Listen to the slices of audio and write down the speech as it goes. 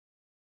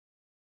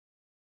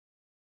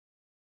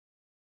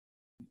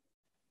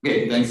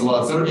Okay, thanks a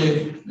lot,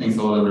 Sergey. Thanks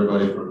a lot,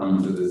 everybody, for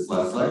coming to this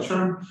last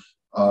lecture,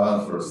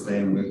 for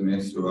staying with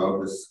me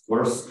throughout this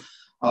course.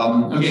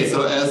 Okay,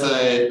 so as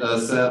I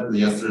said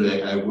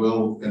yesterday, I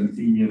will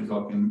continue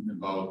talking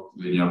about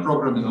linear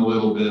programming a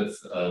little bit.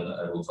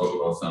 I will talk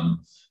about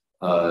some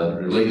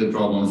related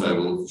problems. I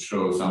will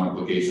show some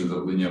applications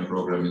of linear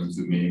programming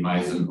to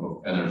minimizing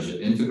of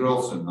energy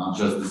integrals, and not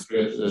just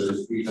discrete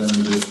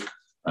energies,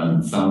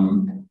 and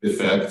some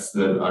effects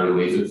that are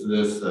related to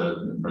this,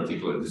 in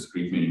particular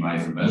discrete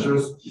minimizing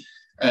measures.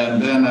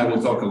 And then I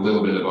will talk a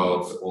little bit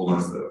about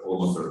almost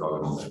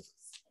orthogonal methods.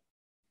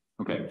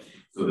 Okay,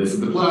 so this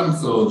is the plan.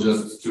 So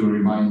just to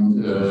remind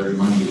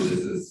you, this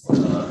is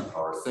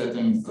our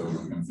setting. So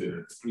we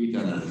consider discrete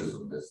energies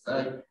of this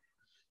type.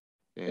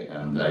 Okay,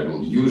 and I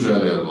will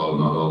usually, although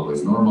not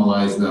always,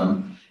 normalize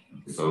them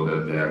so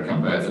that they are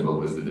compatible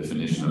with the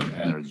definition of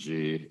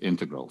energy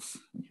integrals,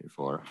 okay,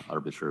 for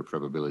arbitrary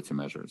probability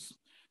measures.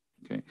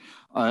 Okay,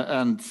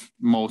 and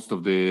most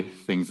of the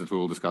things that we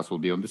will discuss will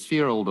be on the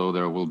sphere, although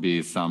there will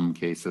be some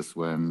cases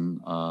when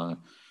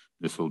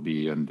this will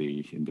be in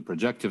the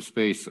projective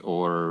space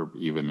or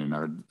even in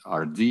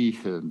RD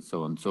and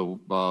so on. So,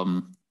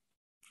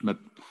 but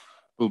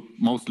we'll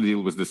mostly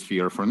deal with the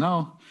sphere for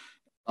now.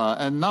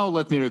 And now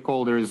let me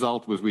recall the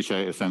result with which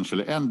I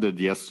essentially ended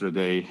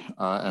yesterday.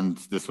 And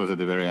this was at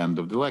the very end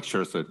of the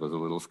lecture, so it was a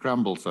little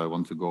scrambled. So I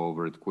want to go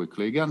over it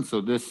quickly again.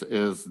 So this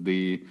is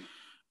the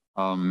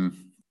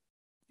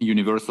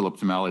universal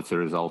optimality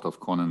result of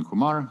Kohn and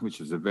Kumar,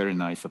 which is a very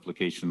nice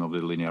application of the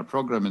linear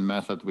programming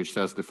method, which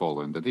says the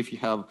following: that if you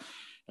have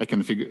a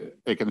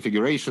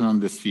configuration on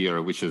the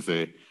sphere, which is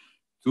a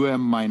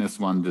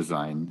 2m-1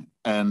 design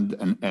and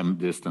an m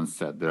distance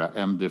set, there are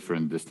m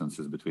different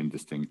distances between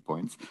distinct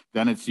points,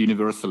 then it's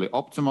universally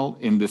optimal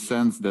in the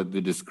sense that the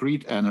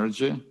discrete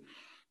energy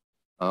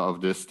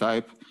of this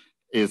type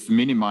is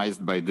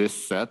minimized by this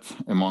set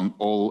among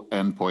all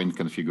n-point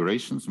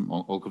configurations,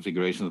 all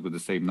configurations with the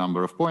same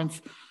number of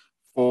points,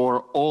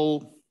 for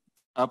all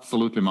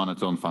absolutely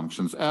monotone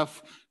functions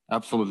f.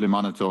 Absolutely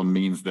monotone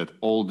means that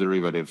all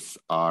derivatives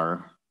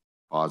are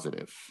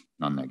positive,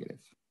 non-negative.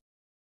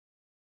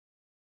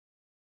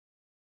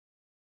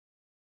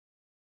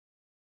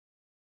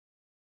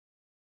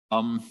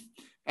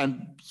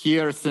 And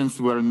here, since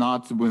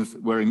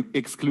we're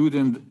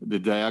excluding the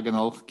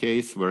diagonal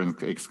case, we're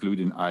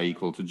excluding I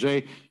equal to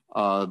j,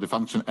 the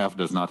function f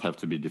does not have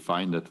to be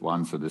defined at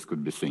once, so this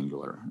could be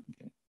singular.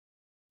 Okay,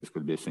 this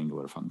could be a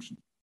singular function.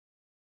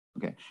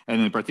 Okay,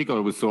 and in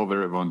particular, we saw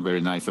one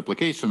very nice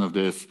application of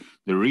this.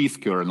 The Riesz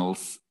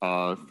kernels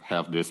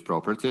have this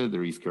property, the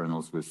Riesz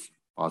kernels with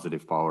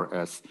positive power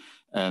s,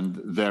 and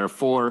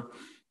therefore,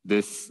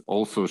 this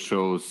also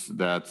shows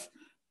that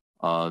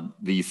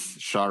these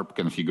sharp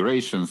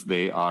configurations,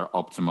 they are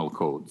optimal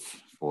codes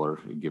for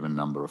a given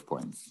number of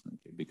points,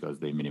 okay, because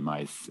they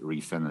minimize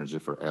Riesz energy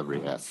for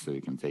every s, so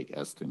you can take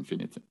s to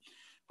infinity.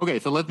 Okay,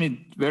 so let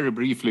me very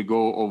briefly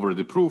go over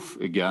the proof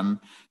again,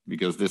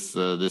 because this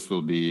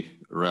will be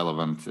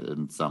relevant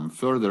in some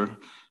further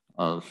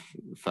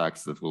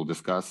facts that we'll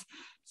discuss.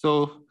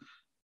 So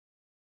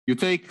you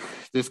take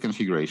this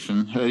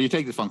configuration, you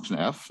take the function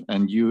f,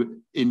 and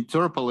you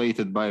interpolate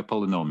it by a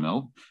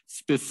polynomial,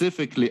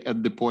 specifically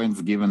at the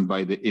points given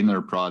by the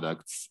inner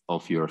products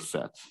of your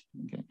set.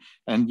 Okay,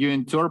 and you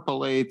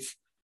interpolate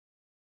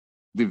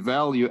the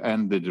value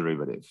and the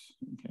derivative.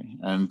 Okay,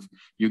 and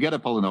you get a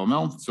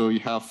polynomial. So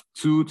you have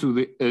 2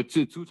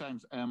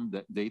 times m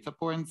data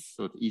points.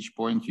 So at each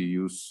point you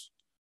use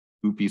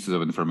 2 pieces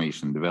of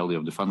information, the value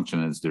of the function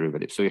and its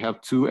derivative. So you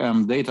have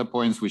 2m data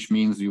points, which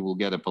means you will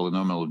get a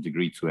polynomial of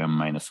degree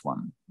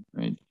 2m-1,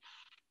 right?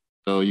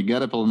 So you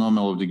get a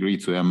polynomial of degree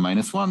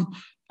 2m-1,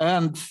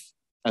 and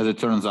as it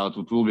turns out,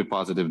 it will be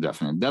positive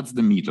definite. That's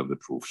the meat of the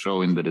proof,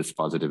 showing that it's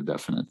positive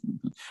definite.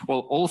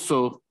 Well,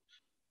 also,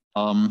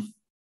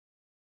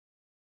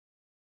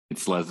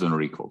 it's less than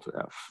or equal to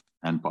f,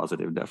 and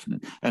positive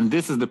definite. And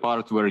this is the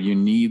part where you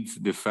need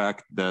the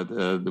fact that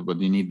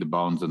you need the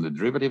bounds on the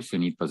derivatives, you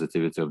need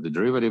positivity of the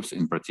derivatives,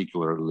 in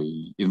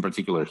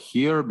particular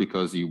here,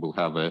 because you will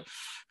have a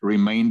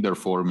remainder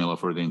formula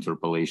for the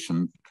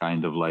interpolation,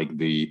 kind of like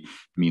the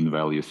mean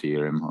value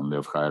theorem, only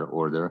of higher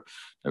order,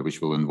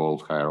 which will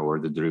involve higher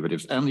order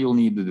derivatives. And you'll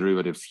need the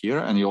derivatives here,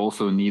 and you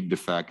also need the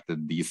fact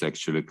that these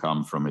actually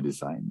come from a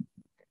design.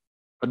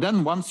 But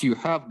then once you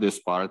have this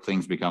part,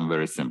 things become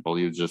very simple.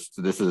 This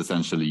is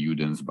essentially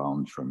Euden's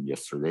bound from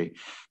yesterday.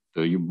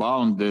 So you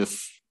bound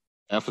this,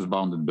 f is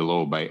bounded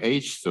below by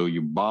h, so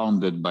you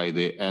bound it by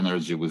the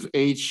energy with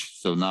h.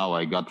 So now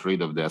I got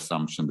rid of the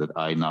assumption that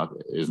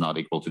is not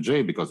equal to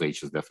j, because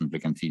h is definitely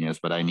continuous,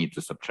 but I need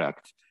to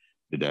subtract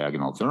the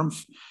diagonal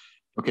terms.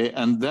 Okay,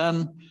 and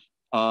then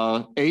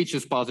h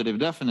is positive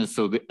definite,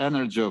 so the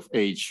energy of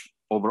h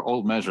over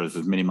all measures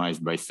is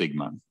minimized by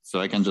sigma. So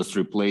I can just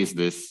replace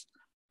this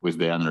with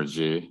the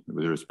energy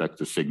with respect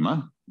to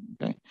sigma,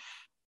 okay?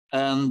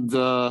 And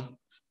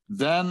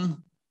then,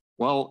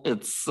 well,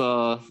 it's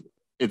a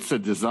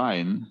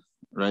design,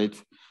 right?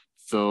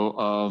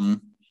 So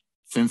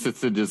since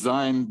it's a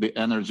design, the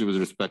energy with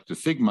respect to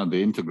sigma,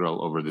 the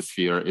integral over the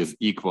sphere, is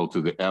equal to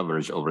the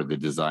average over the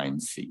design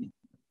C.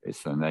 Okay,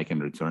 so and I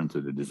can return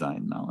to the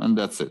design now, and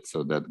that's it.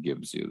 So that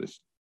gives you this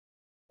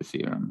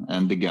theorem.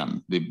 And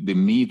again, the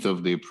meat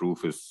of the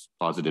proof is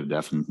positive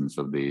definiteness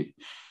of the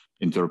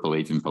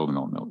interpolating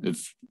polynomial.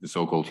 It's the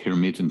so-called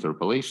Hermite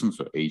interpolation.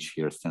 So H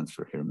here stands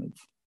for Hermite.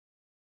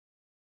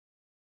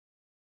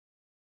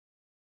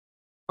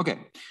 Okay,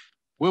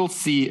 we'll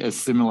see a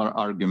similar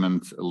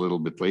argument a little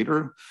bit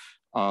later.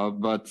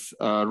 But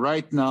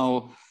right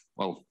now,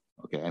 well,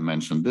 okay, I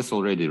mentioned this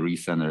already,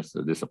 recenter,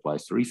 so this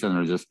applies to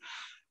recenters.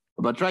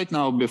 But right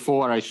now,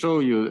 before I show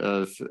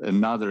you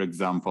another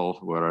example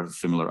where a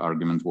similar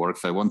argument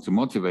works, I want to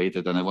motivate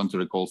it, and I want to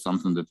recall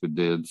something that we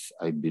did,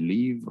 I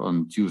believe,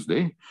 on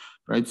Tuesday,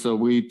 right? So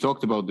we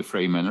talked about the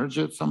frame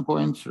energy at some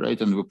point, right?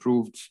 And we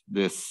proved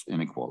this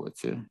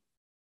inequality.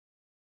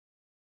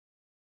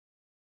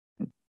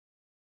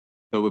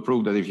 So we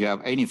proved that if you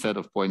have any set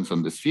of points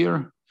on the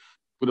sphere,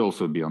 could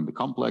also be on the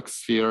complex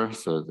sphere.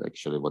 So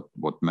actually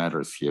what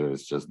matters here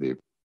is just the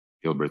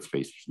Hilbert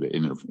space, the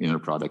inner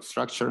product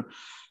structure.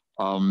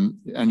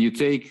 And you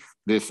take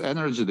this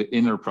energy, the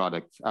inner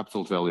product,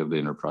 absolute value of the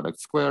inner product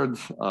squared,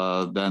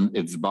 then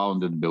it's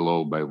bounded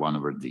below by 1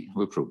 over d.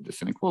 We proved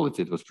this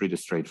inequality. It was pretty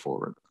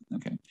straightforward.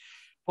 Okay.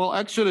 Well,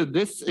 actually,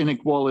 this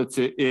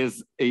inequality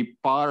is a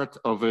part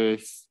of a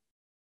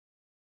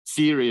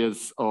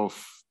series of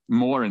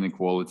more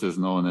inequalities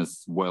known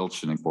as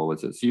Welch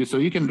inequalities. So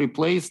you can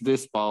replace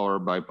this power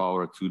by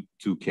power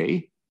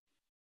 2k,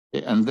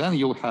 and then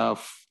you'll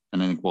have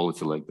an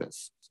inequality like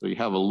this. So you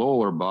have a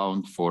lower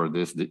bound for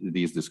these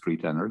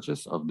discrete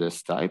energies of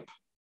this type.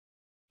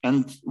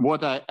 And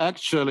what I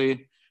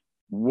actually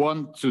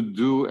want to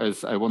do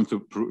is I want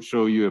to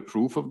show you a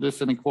proof of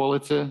this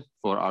inequality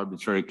for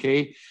arbitrary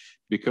k,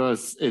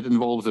 because it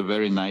involves a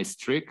very nice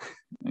trick.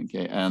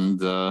 Okay, and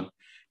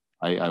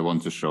I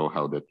want to show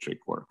how that trick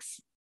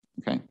works.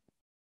 Okay,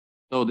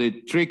 so the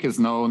trick is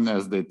known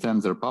as the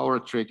tensor power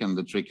trick, and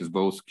the trick is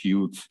both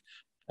cute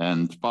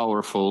and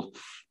powerful,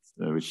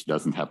 which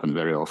doesn't happen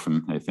very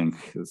often, I think.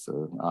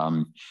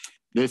 So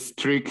this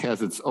trick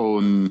has its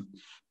own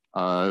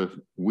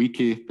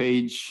wiki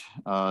page.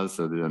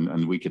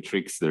 And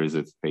Wikitricks, there is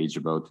a page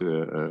about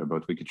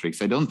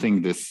Wikitricks. I don't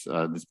think this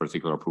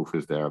particular proof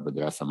is there, but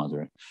there are some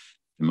other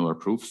similar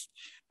proofs.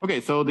 Okay,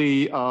 so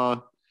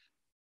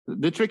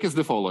the trick is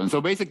the following.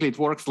 So basically, it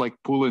works like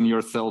pulling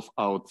yourself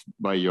out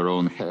by your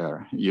own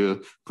hair.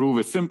 You prove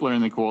a simpler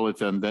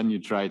inequality, and then you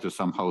try to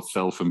somehow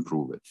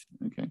self-improve it.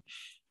 Okay.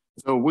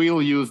 So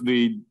we'll use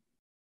the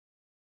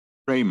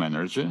frame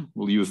energy.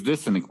 We'll use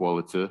this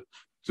inequality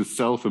to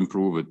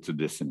self-improve it to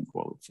this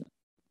inequality.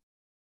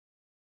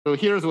 So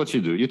here's what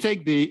you do. You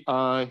take the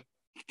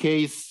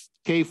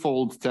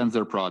k-fold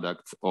tensor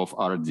product of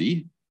RD.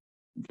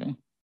 Okay.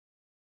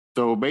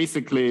 So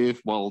basically,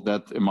 well,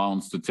 that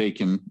amounts to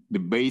taking the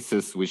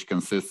basis, which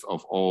consists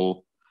of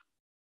all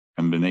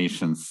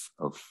combinations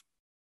of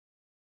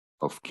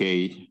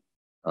k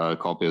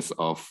copies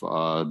of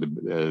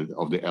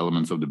the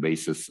elements of the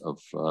basis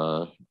of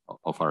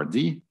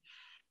RD.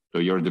 So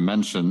your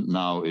dimension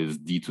now is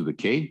d to the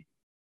k.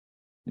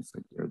 It's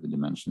like here the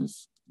dimension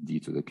is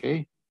d to the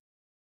k.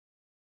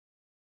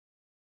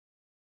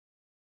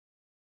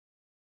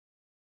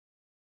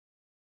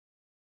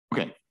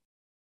 Okay,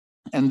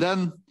 and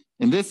then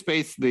in this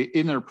space, the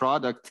inner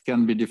product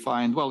can be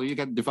defined. Well, you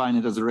can define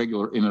it as a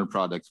regular inner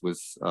product with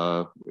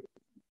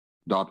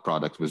dot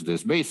product with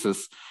this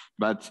basis,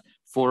 but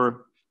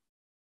for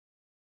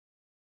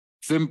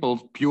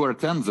simple pure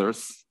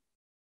tensors,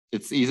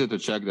 it's easy to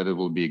check that it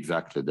will be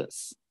exactly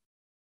this.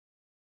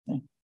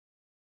 Okay.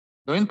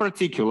 So in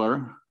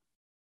particular,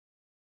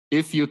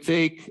 if you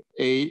take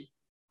a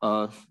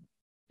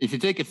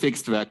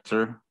fixed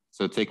vector,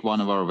 so take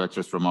one of our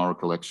vectors from our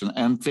collection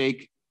and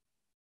take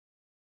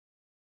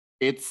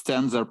its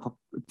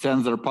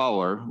tensor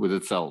power with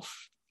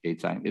itself, k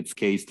time, its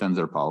k's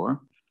tensor power,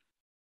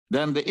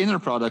 then the inner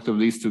product of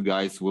these two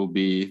guys will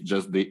be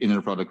just the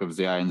inner product of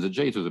the I and the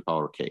j to the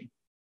power k.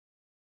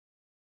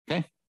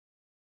 Okay.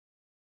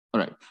 All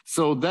right.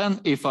 So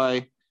then if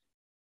I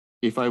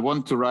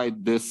want to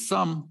write this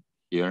sum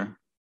here,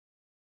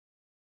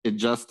 it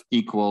just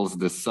equals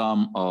the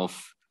sum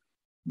of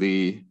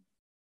the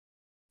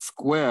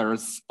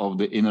squares of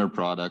the inner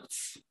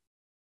products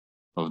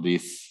of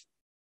these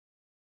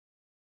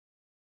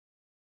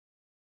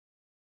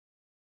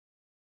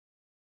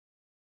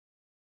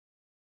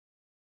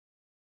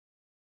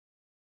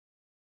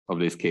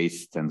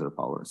case tensor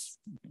powers.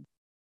 Okay.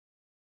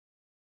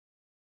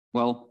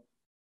 Well,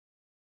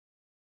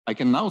 I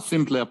can now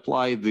simply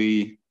apply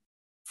the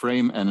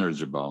frame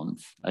energy bound.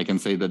 I can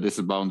say that this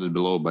is bounded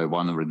below by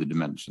 1 over the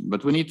dimension,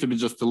 but we need to be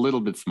just a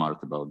little bit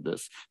smart about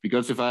this,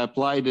 because if I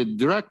applied it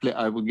directly,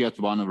 I would get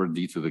 1 over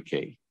d to the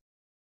k.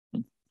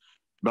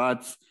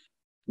 But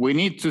we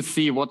need to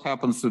see what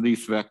happens to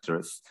these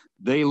vectors.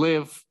 They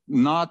live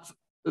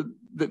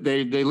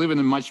they live in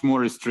a much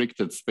more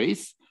restricted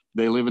space.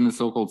 They live in the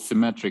so-called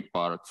symmetric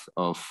part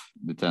of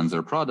the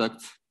tensor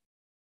product.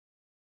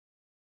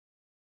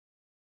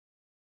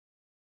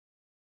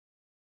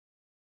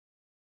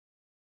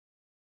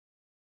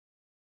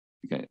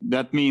 Okay,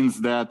 that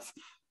means that,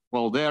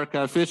 well, their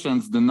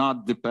coefficients do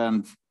not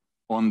depend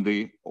on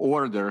the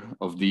order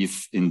of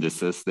these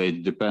indices. They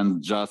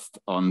depend just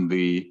on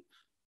the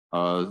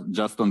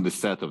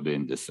set of the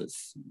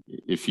indices.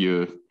 If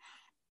you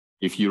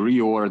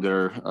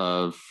reorder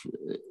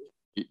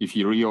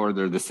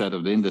the set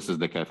of the indices,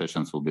 the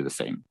coefficients will be the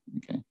same.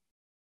 Okay,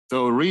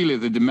 so really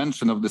the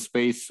dimension of the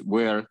space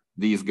where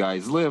these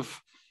guys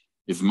live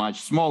is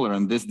much smaller,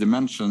 and this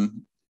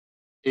dimension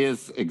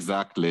is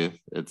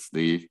exactly, it's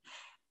the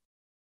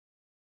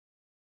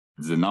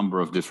number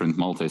of different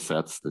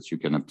multi-sets that you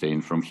can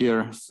obtain from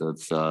here. So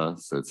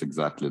it's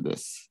exactly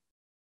this.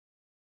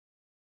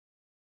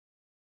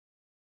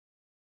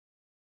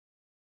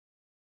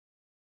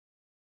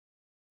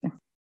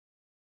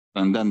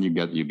 And then you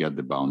get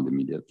the bound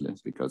immediately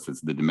because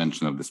it's the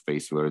dimension of the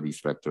space where these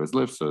vectors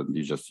live. So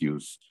you just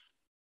use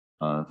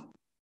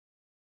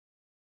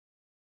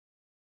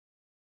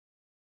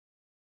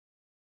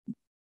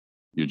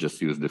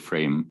the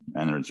frame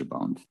energy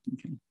bound.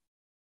 Okay.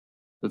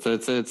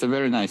 It's a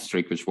very nice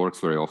trick which works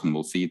very often.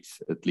 We'll see it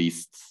at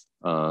least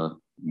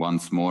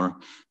once more,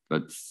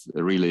 but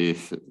really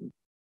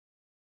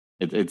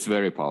it's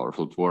very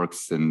powerful. It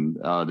works, and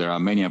there are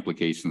many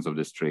applications of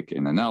this trick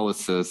in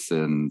analysis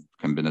and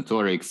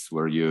combinatorics,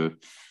 where you,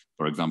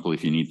 for example,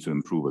 if you need to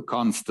improve a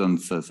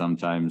constant,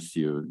 sometimes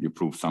you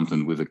prove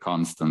something with a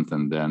constant,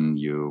 and then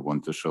you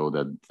want to show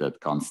that that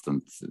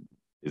constant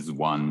is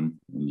 1,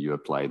 and you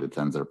apply the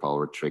tensor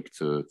power trick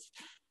to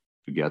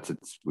get it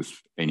with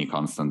any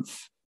constant,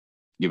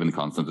 given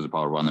constant to the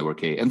power 1 over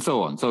k, and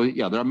so on. So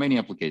yeah, there are many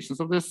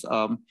applications of this.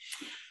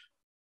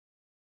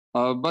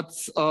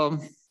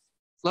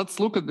 Let's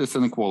look at this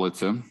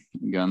inequality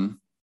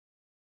again.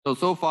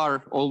 So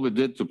far, all we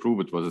did to prove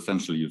it was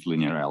essentially use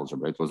linear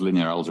algebra. It was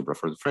linear algebra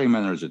for the frame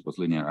energy. It was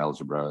linear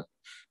algebra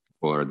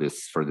for the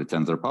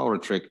tensor power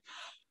trick.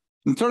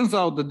 It turns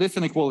out that this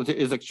inequality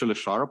is actually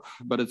sharp,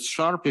 but it's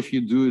sharp if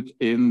you do it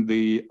in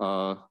the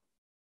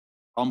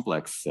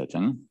complex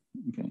setting.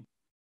 Okay,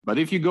 but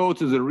if you go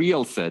to the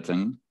real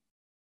setting,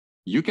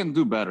 you can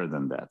do better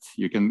than that.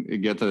 You can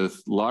get a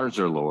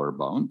larger lower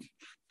bound.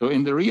 So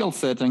in the real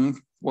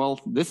setting, well,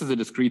 this is a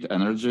discrete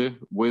energy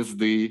with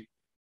the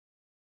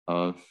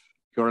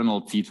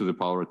kernel t to the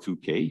power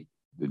 2k,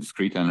 the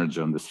discrete energy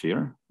on the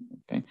sphere.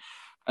 Okay,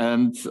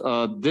 and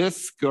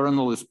this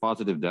kernel is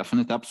positive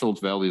definite.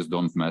 Absolute values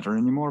don't matter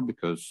anymore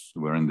because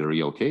we're in the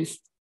real case.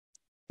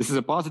 This is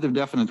a positive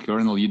definite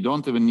kernel. You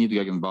don't even need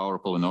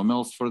Gegenbauer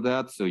polynomials for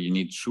that. So you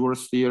need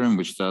Schur's theorem,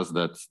 which says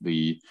that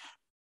the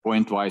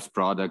pointwise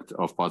product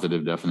of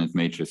positive definite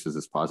matrices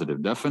is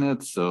positive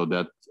definite. So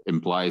that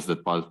implies that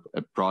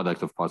a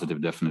product of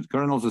positive definite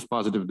kernels is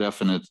positive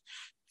definite.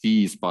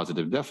 T is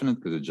positive definite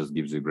because it just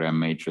gives you Gram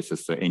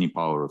matrices. So any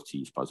power of T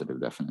is positive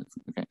definite.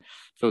 Okay,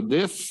 so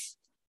this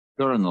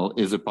kernel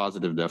is a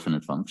positive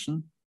definite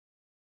function.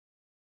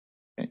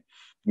 Okay,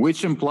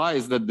 which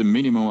implies that the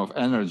minimum of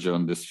energy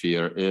on the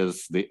sphere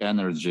is the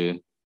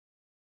energy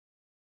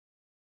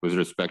with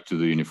respect to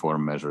the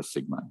uniform measure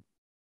sigma.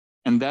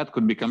 And that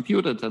could be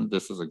computed, and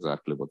this is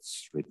exactly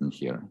what's written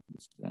here.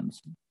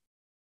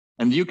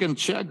 And you can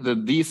check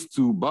that these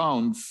two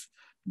bounds,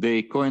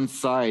 they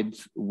coincide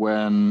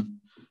when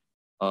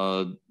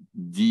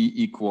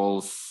they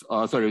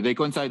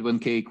coincide when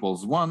k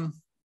equals 1.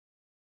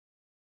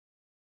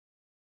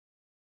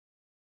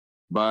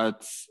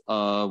 But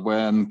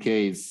when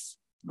k is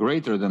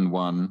greater than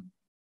 1,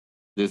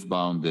 this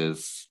bound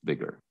is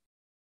bigger.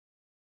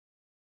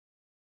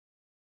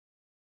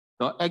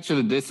 So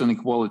actually, this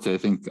inequality, I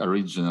think,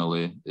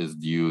 originally is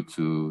due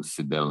to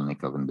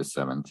Sibelnikov in the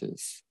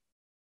 70s.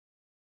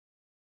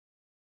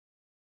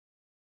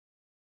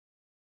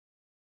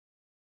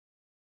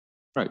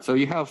 Right, so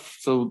you have,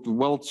 the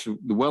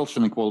Welch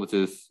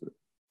inequalities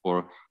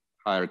for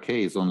higher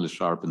k is only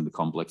sharp in the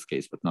complex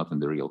case, but not in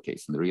the real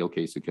case. In the real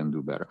case, you can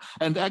do better.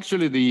 And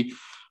actually, the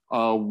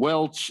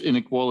Welch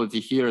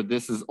inequality here,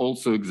 this is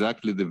also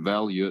exactly the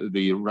value,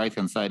 the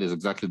right-hand side is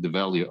exactly the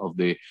value of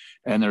the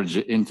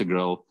energy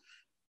integral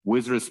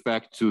with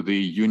respect to the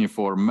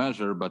uniform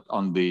measure, but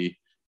on the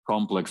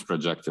complex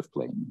projective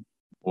plane,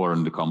 or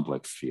in the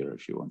complex sphere,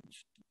 if you want.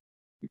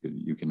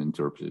 You can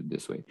interpret it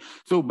this way.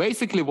 So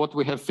basically what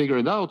we have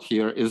figured out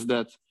here is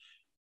that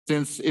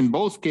since in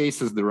both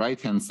cases, the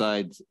right-hand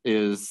side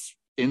is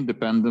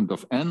independent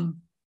of n,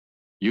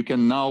 you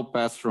can now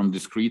pass from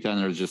discrete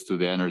energies to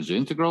the energy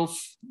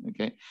integrals,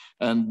 okay?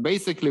 And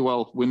basically,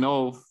 well, we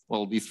know,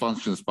 well, these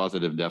functions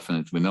positive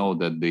definite. We know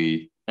that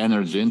the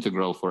energy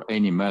integral for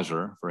any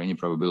measure, for any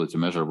probability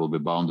measure, will be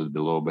bounded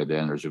below by the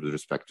energy with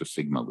respect to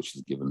sigma, which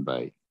is given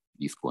by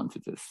these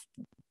quantities.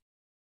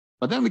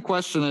 But then the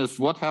question is,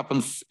 what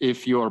happens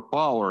if your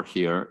power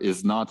here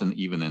is not an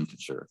even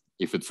integer?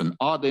 If it's an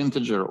odd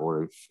integer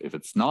or if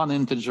it's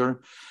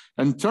non-integer?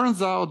 And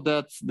turns out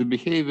that the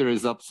behavior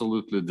is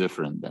absolutely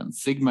different then.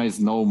 Sigma is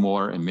no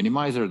more a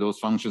minimizer. Those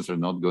functions are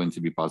not going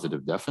to be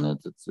positive definite.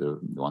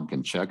 One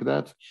can check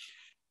that.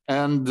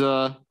 And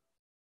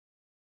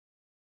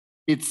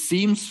it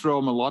seems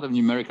from a lot of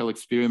numerical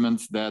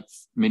experiments that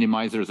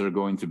minimizers are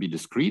going to be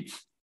discrete.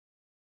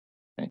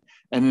 Okay.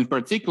 And in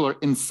particular,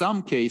 in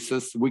some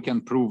cases, we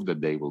can prove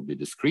that they will be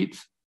discrete.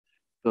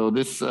 So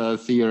this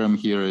theorem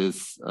here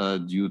is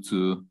due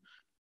to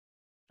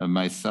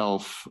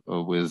myself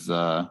with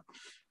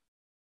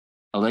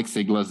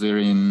Alexei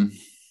Glazerin,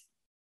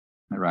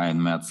 Ryan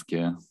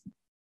Metzke,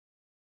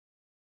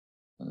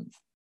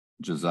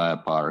 Josiah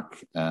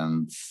Park,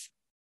 and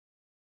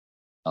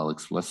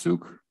Alex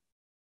Vlasuk.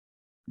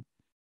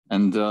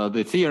 And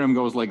the theorem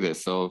goes like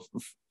this. So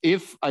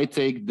if I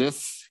take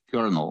this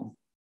kernel,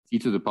 t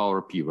to the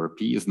power p, where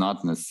p is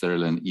not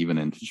necessarily an even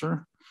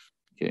integer,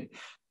 okay,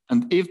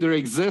 and if there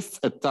exists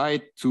a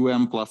tight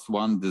 2m plus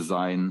 1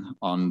 design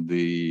on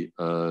the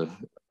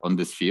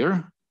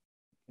sphere,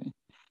 okay,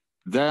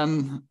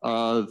 then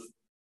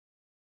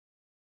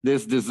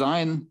this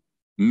design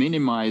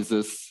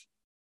minimizes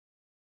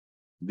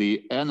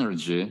the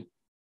energy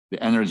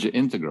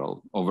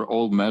integral over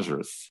all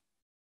measures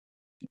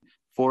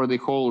for the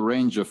whole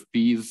range of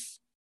p's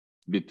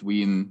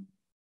between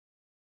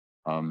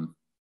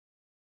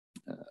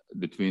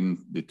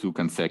the two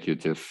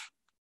consecutive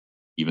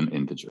even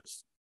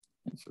integers.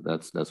 And so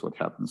that's what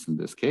happens in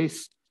this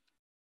case.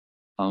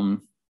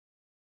 So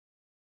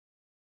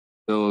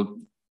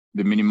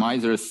the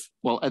minimizers,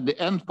 well, at the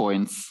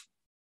endpoints,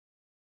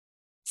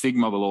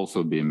 sigma will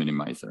also be a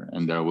minimizer,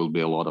 and there will be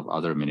a lot of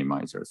other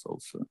minimizers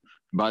also.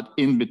 But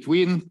in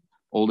between,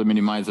 all the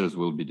minimizers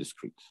will be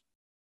discrete,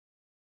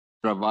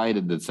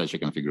 provided that such a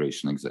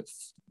configuration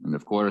exists. And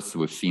of course,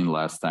 we've seen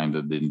last time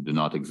that they do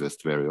not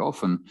exist very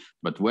often,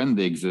 but when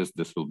they exist,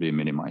 this will be a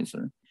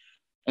minimizer.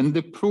 And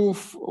the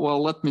proof,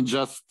 well, let me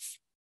just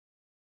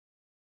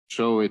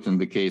show it in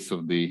the case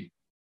of the,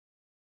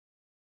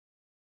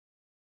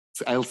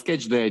 I'll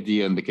sketch the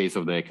idea in the case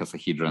of the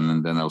icosahedron,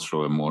 and then I'll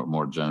show a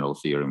more general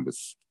theorem with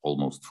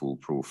almost full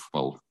proof,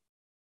 well,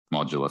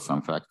 modular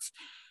some facts.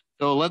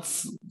 So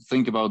let's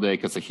think about the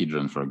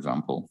icosahedron, for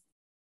example,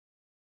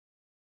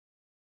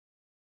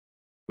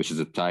 which is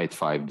a tight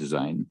 5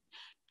 design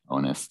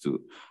on S2.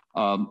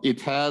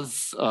 It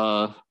has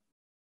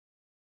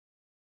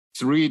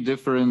 3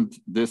 different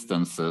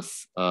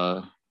distances,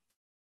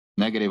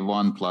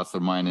 -1 plus or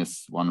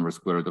minus 1 over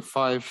square root of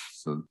 5.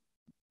 So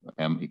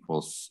m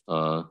equals,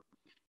 well,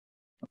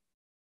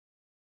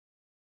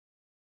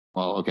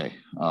 okay.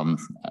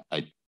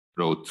 I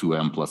wrote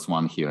 2m plus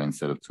 1 here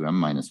instead of 2m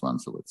minus 1.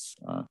 So let's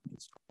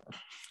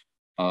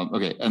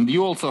okay, and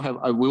you also have,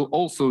 I will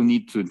also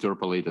need to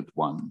interpolate at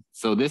 1.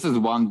 So this is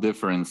one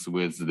difference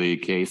with the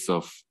case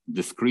of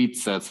discrete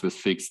sets with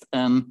fixed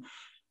n.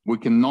 We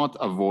cannot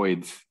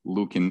avoid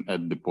looking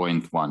at the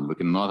point 1. We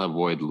cannot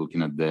avoid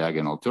looking at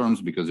diagonal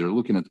terms because you're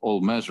looking at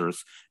all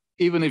measures,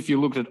 even if you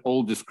looked at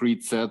all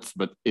discrete sets,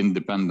 but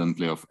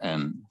independently of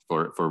n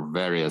for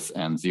various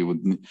n's,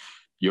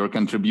 your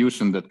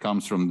contribution that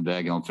comes from the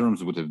diagonal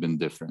terms would have been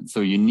different.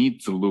 So you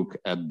need to look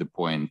at the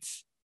point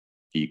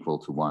equal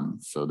to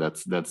 1. So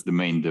that's the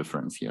main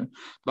difference here.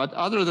 But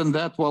other than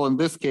that, well, in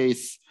this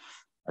case,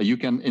 you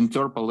can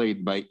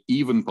interpolate by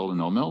even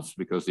polynomials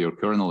because your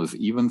kernel is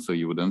even. So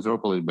you would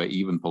interpolate by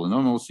even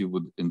polynomials. You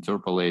would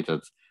interpolate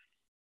at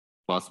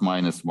plus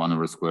minus 1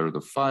 over square root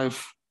of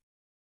 5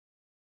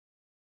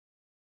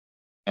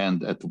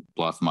 and at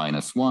plus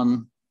minus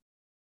 1.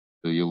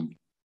 So you'll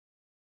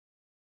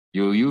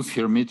use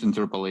Hermite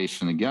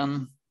interpolation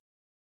again.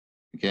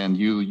 Again,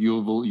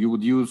 you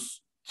would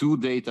use 2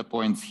 data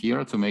points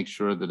here to make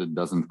sure that it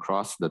doesn't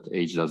cross, that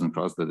h doesn't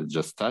cross, that it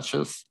just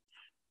touches.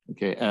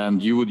 Okay,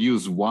 and you would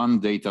use 1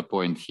 data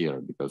point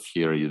here because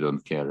here you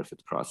don't care if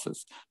it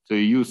crosses. So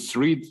you use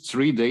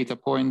three data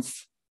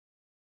points,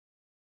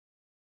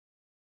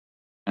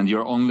 and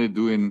you're only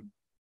doing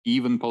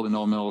even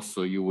polynomials.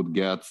 So you would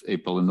get a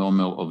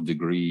polynomial of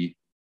degree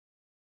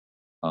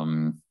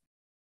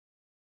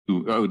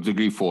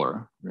degree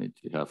 4, right?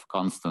 You have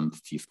constant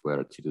t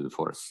squared t to the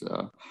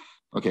 4th.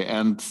 Okay,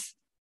 and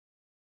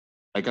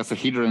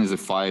icosahedron is a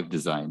 5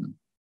 design.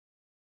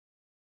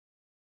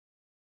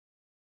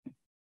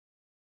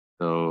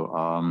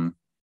 So,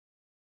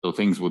 so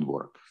things would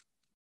work.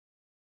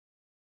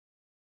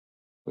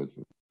 All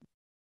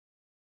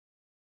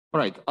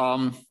right.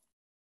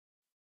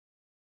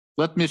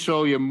 Let me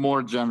show you a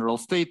more general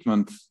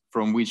statement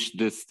from which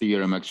this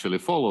theorem actually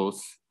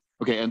follows.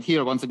 Okay, and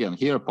here, once again,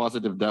 here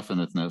positive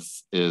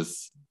definiteness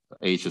is,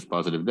 H is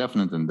positive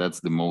definite, and that's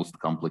the most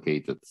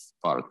complicated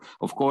part.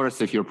 Of course,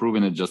 if you're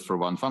proving it just for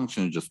one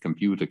function, you just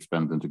compute,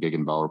 expand into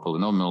Gegenbauer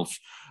polynomials,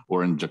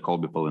 or in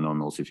Jacobi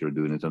polynomials if you're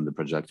doing it on the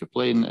projective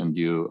plane, and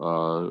you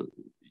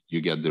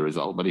get the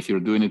result. But if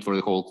you're doing it for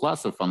the whole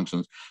class of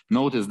functions,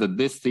 notice that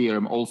this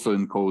theorem also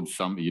encodes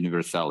some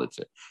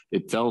universality.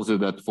 It tells you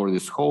that for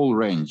this whole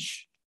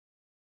range,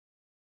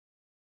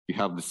 you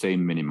have the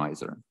same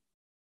minimizer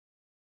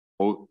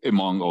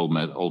among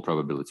all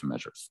probability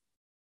measures.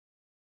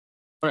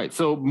 All right,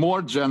 so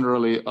more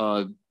generally,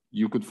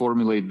 you could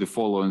formulate the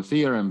following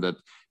theorem that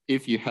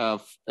if you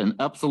have an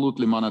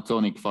absolutely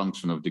monotonic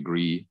function of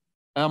degree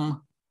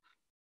m,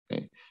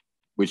 okay,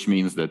 which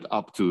means that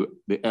up to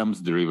the m's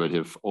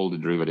derivative, all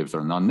the derivatives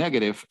are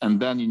non-negative. And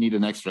then you need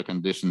an extra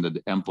condition that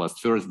the m plus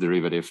first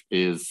derivative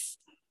is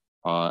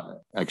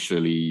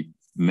actually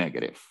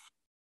negative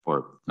or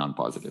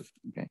non-positive.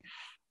 Okay.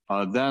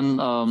 Then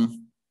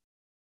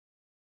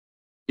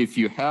if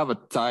you have a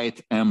tight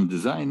M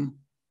design,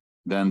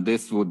 then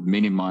this would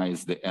minimize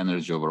the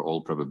energy over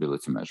all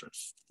probability measures.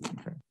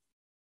 Okay.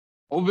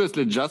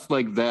 Obviously, just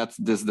like that,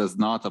 this does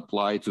not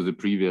apply to the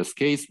previous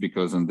case,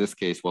 because in this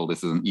case, well,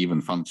 this is an even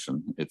function.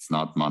 It's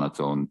not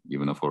monotone,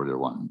 even of order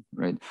 1,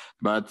 right?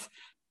 But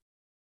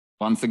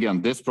once again,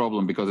 this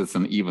problem, because it's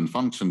an even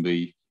function, the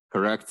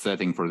correct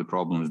setting for the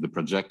problem is the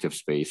projective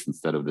space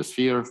instead of the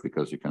sphere,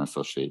 because you can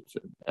associate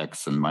x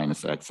and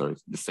minus x are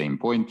the same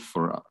point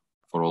for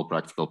all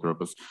practical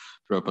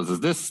purposes.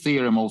 This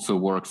theorem also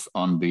works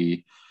on the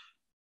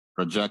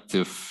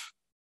projective,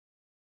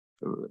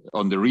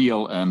 on the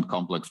real and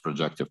complex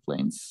projective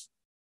planes.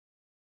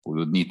 We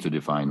would need to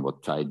define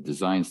what tight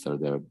designs are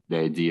there. The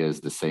idea is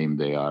the same.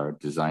 They are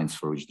designs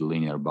for which the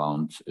linear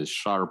bound is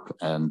sharp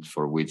and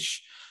for which,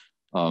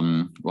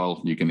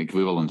 well, you can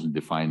equivalently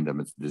define them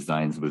as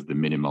designs with the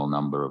minimal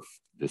number of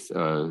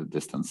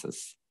distances.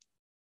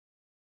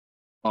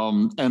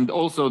 And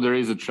also there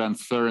is a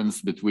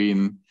transference between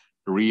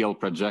real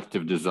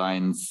projective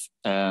designs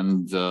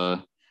and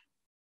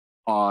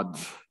odd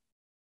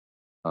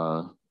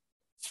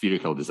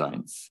spherical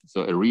designs. So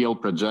a real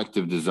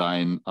projective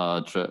design,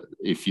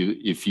 if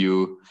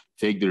you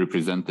take the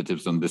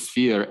representatives on the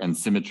sphere and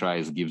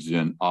symmetrize, gives you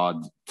an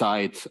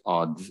tight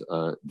odd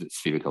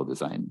spherical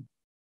design.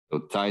 So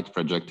tight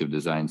projective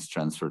designs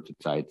transfer to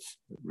tight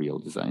real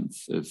designs,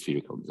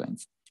 spherical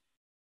designs.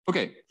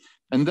 Okay,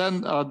 and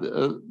then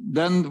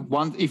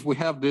if we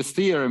have this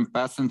theorem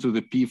pass into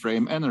the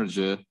p-frame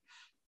energy,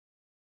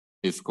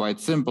 it's quite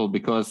simple,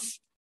 because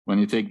when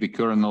you take the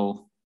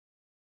kernel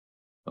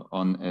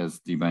on as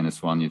d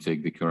minus 1, you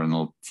take the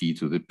kernel t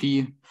to the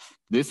p.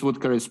 This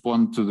would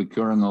correspond to the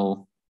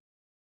kernel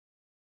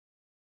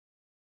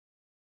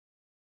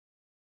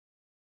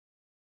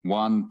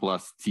 1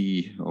 plus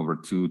t over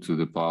 2 to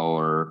the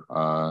power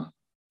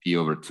p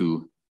over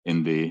 2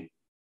 in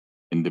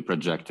the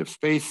projective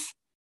space.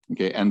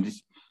 Okay,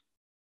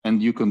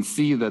 and you can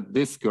see that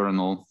this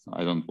kernel,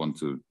 I don't want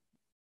to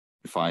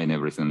define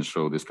everything and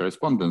show this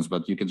correspondence,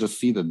 but you can just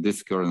see that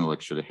this kernel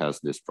actually has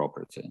this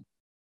property,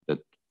 that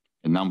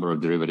a number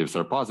of derivatives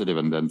are positive,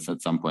 and then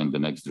at some point the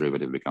next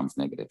derivative becomes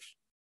negative.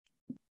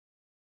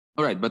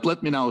 All right, but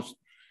let me now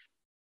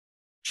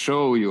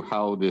show you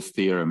how this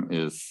theorem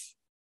is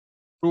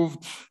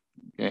proved.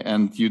 Okay,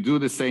 and you do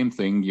the same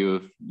thing,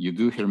 you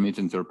do Hermite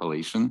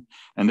interpolation,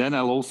 and then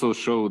I'll also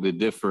show the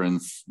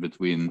difference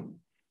between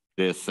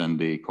this and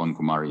the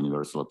Kohn-Kumar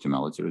universal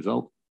optimality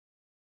result.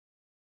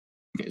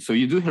 Okay, so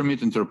you do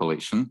Hermite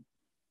interpolation.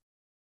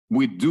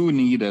 We do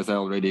need, as I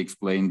already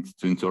explained,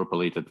 to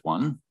interpolate at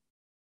 1.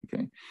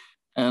 Okay,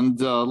 and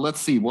let's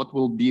see what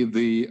will be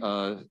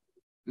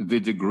the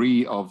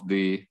degree of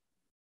the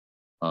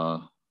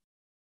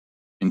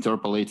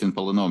interpolating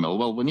polynomial.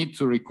 Well, we need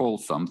to recall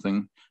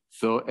something.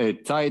 So a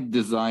tight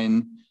design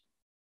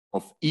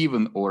of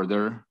even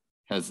order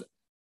has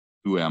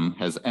 2m,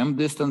 has m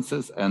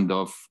distances, and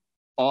of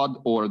odd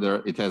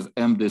order, it has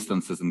m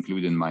distances,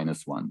 including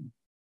minus 1.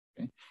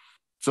 Okay,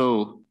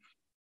 so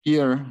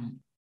here,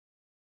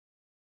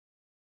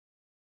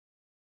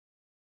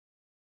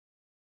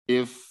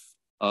 if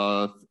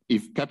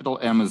capital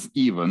M is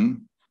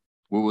even,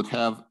 we would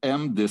have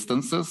m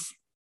distances.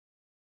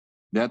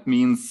 That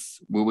means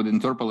we would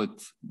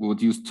interpolate, we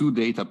would use 2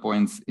 data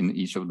points in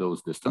each of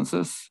those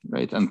distances,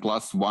 right? And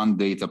plus 1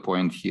 data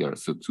point here.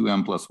 So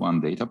 2m plus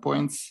 1 data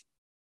points,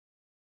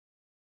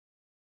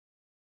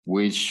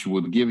 which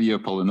would give you a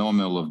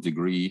polynomial of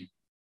degree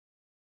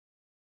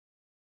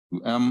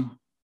 2m,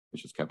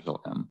 which is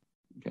capital M.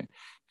 Okay.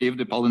 If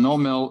the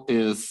polynomial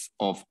is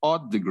of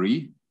odd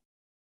degree,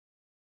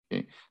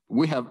 okay,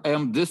 we have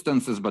m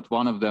distances, but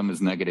one of them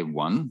is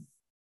 -1.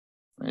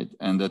 Right,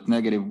 and at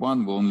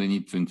 -1, we only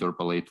need to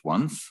interpolate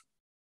once,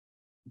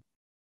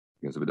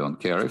 because we don't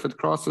care if it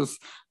crosses.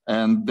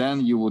 And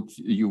then you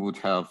would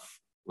have,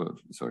 well,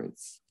 sorry,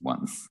 it's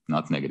once,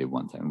 not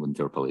 -1 time. We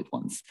interpolate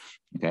once.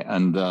 Okay,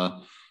 and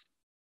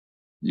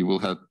you will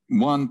have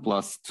 1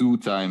 plus 2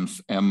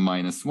 times m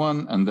minus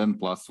 1, and then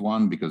plus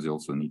 1, because you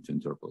also need to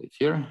interpolate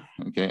here.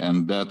 Okay,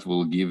 and that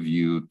will give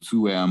you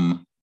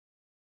 2m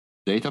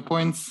data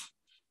points,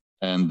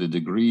 and the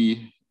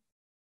degree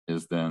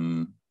is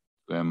then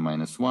m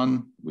minus 1,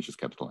 which is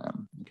capital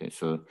M. Okay,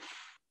 so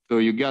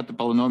you get the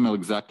polynomial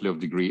exactly of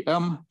degree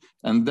m,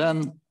 and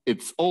then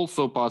it's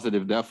also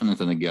positive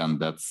definite, and again,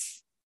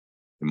 that's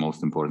the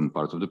most important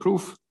part of the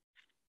proof.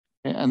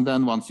 Okay, and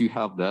then once you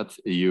have that,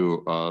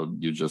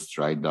 you just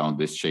write down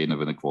this chain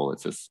of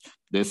inequalities.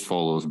 This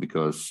follows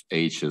because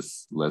h is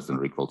less than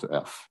or equal to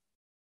f.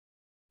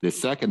 The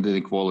second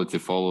inequality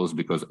follows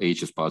because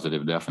h is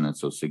positive definite,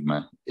 so sigma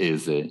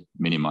is a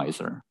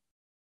minimizer.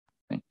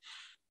 Okay.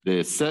 The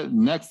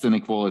next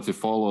inequality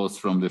follows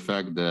from the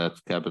fact that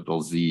capital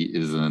Z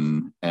is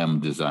an M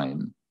design.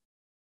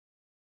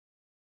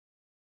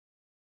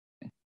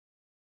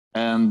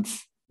 And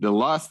the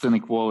last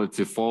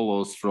inequality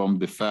follows from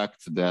the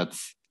fact that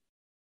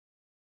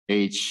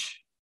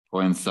H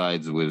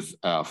coincides with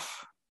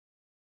F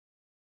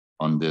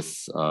on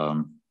this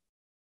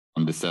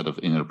on the set of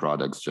inner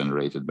products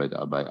generated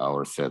by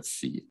our set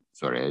C.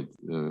 Sorry,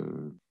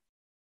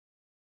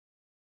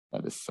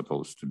 that is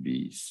supposed to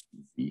be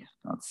C,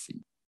 not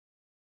C.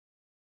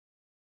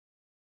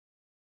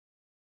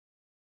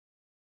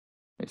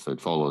 Okay, so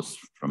it follows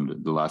from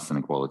the last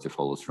inequality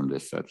follows from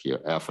this set here.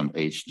 F and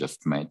H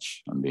just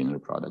match on the inner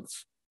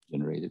products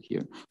generated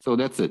here. So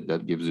that's it.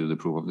 That gives you the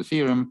proof of the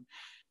theorem.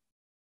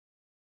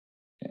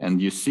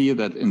 And you see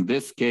that in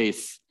this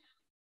case,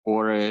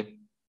 for a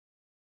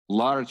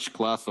large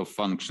class of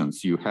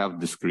functions, you have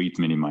discrete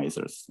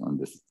minimizers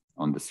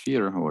on the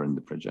sphere or in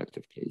the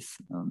projective case.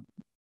 So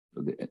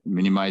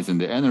minimizing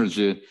the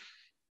energy,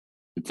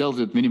 it tells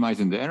you that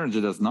minimizing the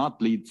energy does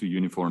not lead to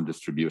uniform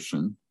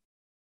distribution,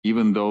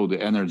 even though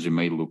the energy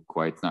may look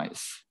quite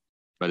nice,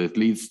 but it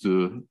leads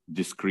to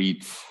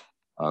discrete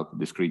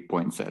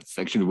point sets.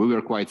 Actually, we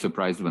were quite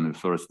surprised when we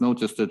first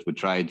noticed it. We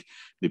tried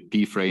the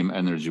P frame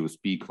energy was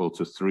P equal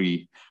to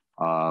 3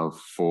 on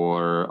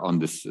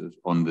the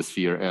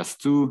sphere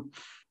S2.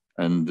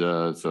 And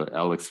so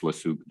Alex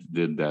Vlasuk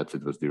did that.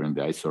 It was during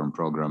the ISORM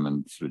program,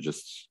 and so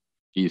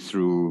he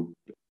threw,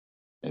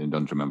 I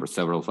don't remember,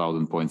 several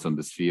thousand points on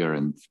the sphere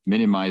and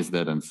minimized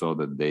that and saw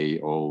that they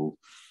all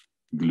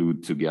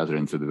glued together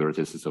into the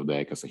vertices of the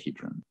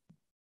icosahedron.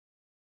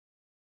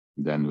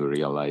 Then we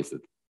realized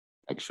that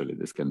actually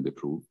this can be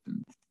proved,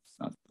 and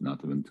it's not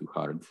even too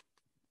hard.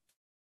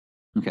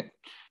 Okay,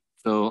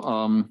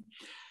 so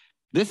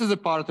this is a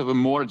part of a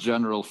more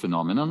general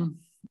phenomenon.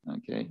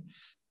 Okay.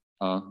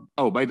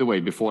 Oh, by the way,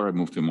 before I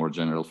move to a more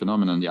general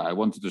phenomenon, yeah, I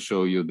wanted to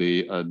show you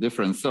the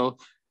difference. So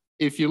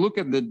if you look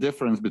at the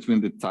difference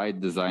between the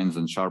tight designs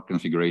and sharp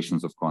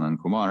configurations of Kohn and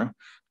Kumar,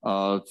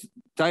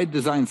 tight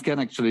designs can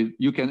actually,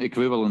 you can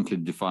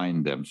equivalently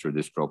define them through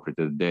this property.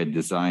 They're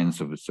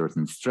designs of a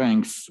certain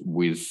strengths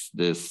with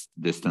this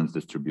distance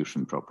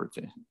distribution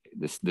property.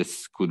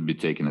 This could be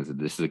taken as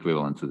this is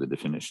equivalent to the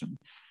definition.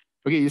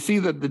 Okay, you see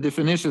that the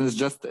definition is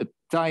just a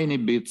tiny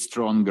bit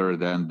stronger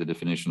than the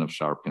definition of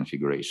sharp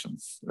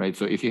configurations, right?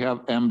 So if you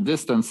have m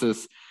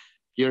distances,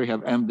 here you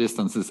have m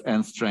distances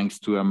and strengths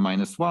 2m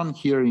minus 1.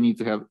 Here you need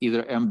to have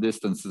either m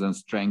distances and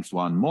strengths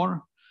 1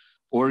 more,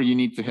 or you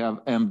need to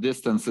have m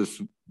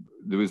distances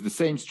with the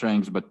same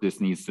strengths, but this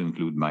needs to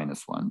include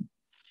minus 1.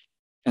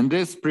 And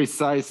this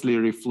precisely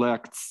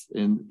reflects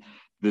in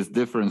this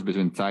difference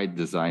between tight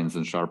designs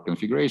and sharp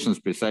configurations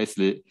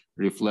precisely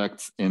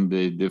reflects in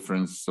the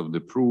difference of the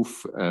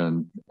proof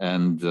and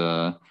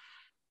the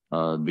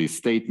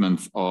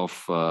statements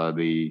of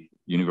the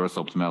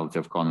universal optimality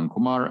of Kohn and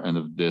Kumar and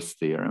of this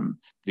theorem.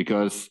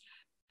 Because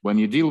when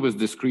you deal with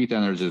discrete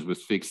energies with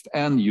fixed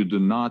n, you do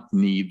not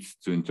need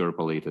to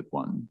interpolate at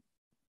 1.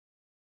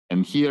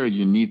 And here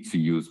you need to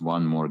use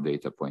one more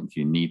data point.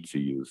 You need to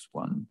use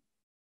 1.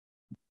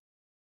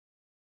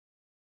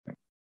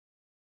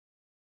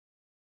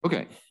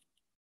 Okay,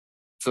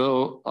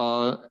 so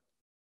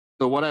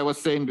what I was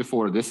saying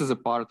before, this is a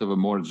part of a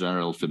more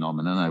general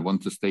phenomenon. I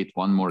want to state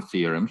one more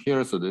theorem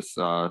here. So this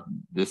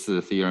is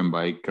a theorem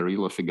by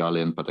Carrillo,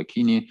 Figali, and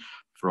Patacchini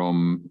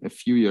from a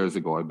few years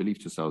ago, I believe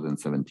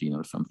 2017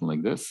 or something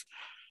like this.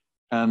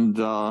 And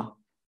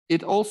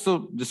it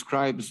also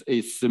describes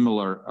a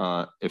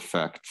similar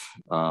effect.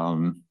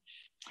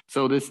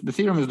 So the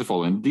theorem is the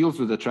following: it deals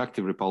with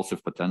attractive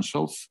repulsive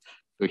potentials.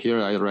 So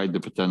here I write the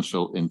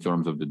potential in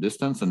terms of the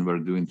distance, and we're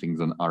doing things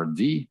on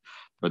RD,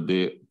 but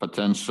the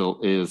potential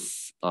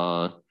is,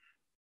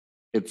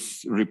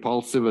 it's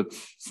repulsive at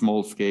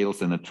small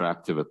scales and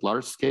attractive at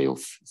large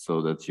scales,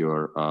 so that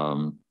your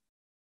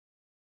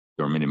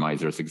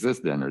minimizers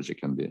exist, the energy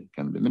can be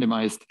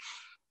minimized.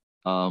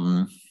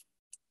 And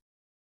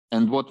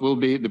what will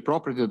be, the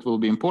property that will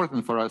be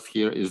important for us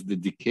here is the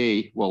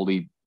decay, well,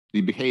 the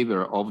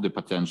behavior of the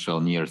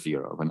potential near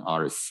 0 when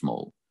R is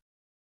small.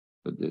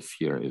 So this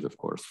here is, of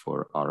course,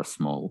 for R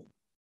small.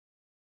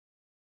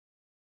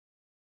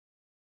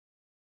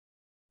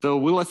 So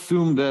we'll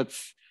assume that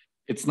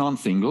it's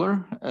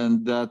non-singular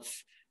and that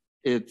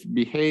it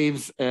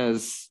behaves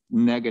as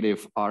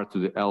negative R to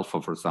the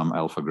alpha for some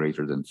alpha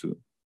greater than 2.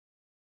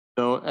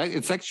 So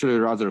it's actually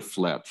rather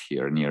flat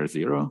here near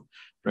 0,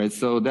 right?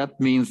 So that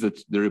means that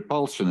the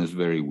repulsion is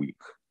very weak.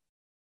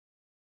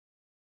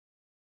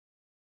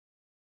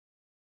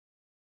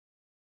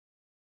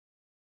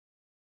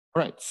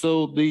 All right,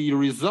 so the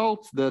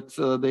result that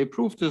they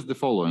proved is the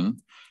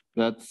following,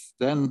 that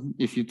then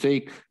if you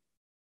take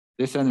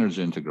this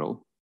energy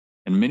integral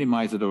and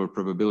minimize it over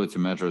probability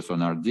measures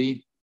on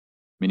RD,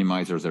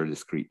 minimizers are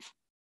discrete.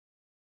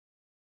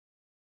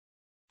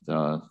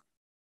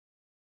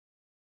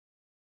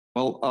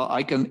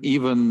 I can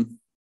even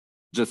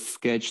just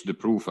sketch the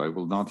proof. I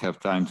will not have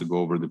time to go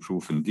over the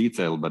proof in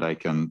detail, but I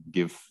can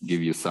give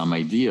you some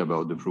idea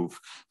about the proof.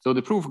 So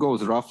the proof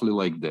goes roughly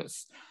like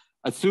this.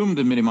 Assume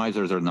the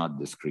minimizers are not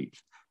discrete.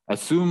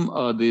 Assume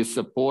the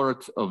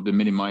support of the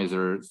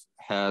minimizers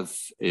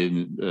has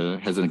an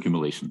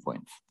accumulation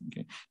point.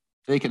 Okay.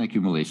 take an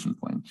accumulation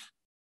point.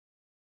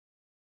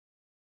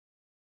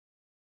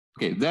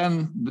 Okay, then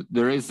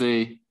there is a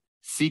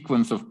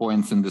sequence of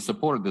points in the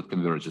support that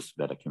converges to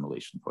that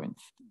accumulation point.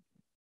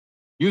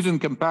 Using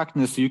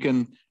compactness, you can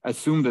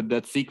assume that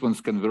that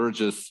sequence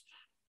converges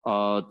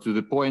to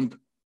the point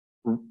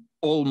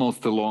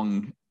almost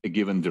along a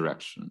given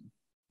direction.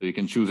 So you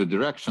can choose a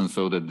direction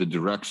so that the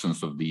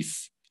directions of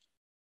these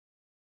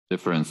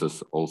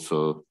differences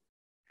also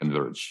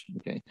converge.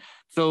 Okay,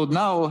 so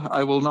now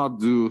I will not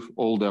do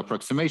all the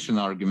approximation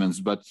arguments,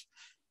 but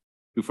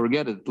to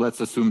forget it,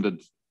 let's assume that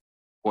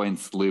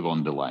points live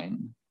on the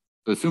line.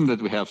 So assume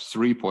that we have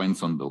 3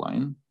 points on the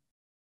line.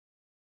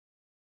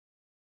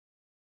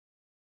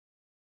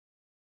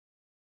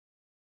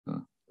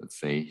 So let's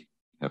say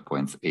we have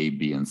points A,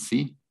 B, and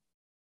C.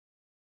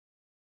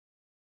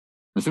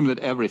 Assume that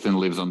everything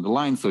lives on the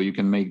line, so you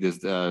can make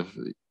this,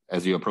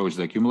 as you approach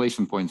the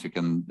accumulation points, you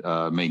can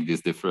make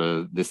these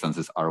different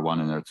distances R1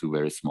 and R2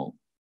 very small.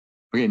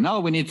 Okay, now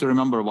we need to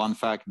remember one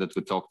fact that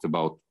we talked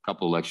about a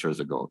couple lectures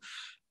ago.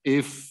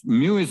 If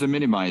mu is a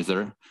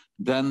minimizer,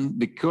 then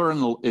the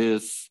kernel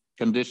is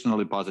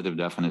conditionally positive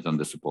definite on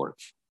the support.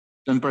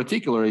 In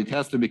particular, it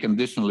has to be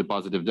conditionally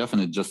positive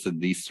definite just at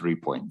these 3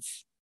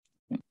 points.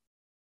 Okay.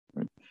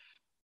 Right.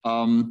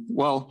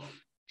 Well,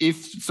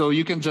 so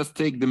you can just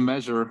take the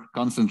measure,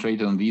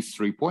 concentrate on these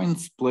 3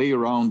 points, play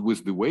around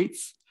with the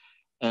weights.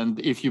 And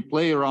if you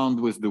play around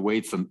with the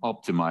weights and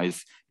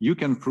optimize, you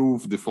can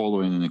prove the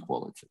following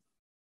inequality.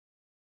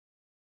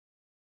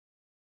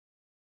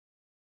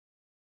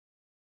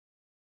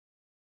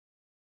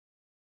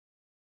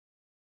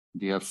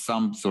 You have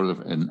some sort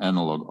of an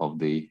analog of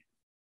the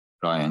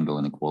triangle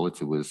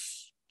inequality with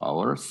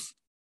powers.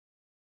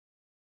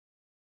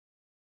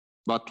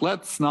 But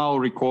let's now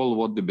recall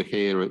what the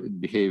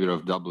behavior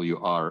of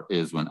WR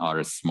is when R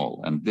is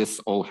small. And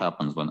this all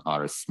happens when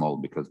R is small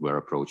because we're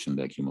approaching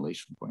the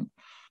accumulation point.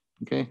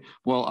 Okay,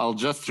 well, I'll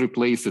just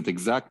replace it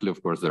exactly.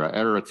 Of course, there are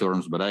error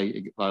terms, but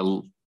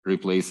I'll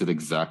replace it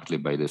exactly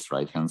by this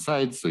right-hand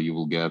side. So you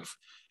will get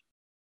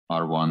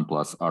R1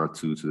 plus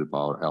R2 to the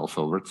power alpha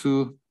over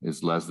 2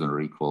 is less than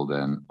or equal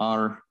than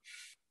R1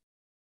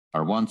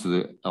 to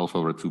the alpha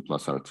over 2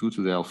 plus R2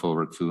 to the alpha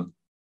over 2.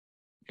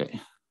 Okay,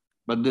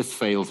 but this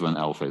fails when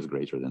alpha is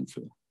greater than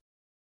 2.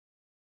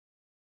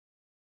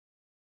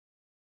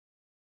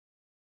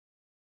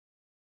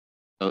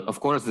 Of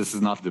course, this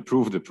is not the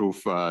proof. The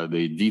proof,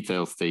 the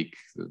details take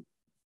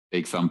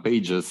some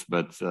pages,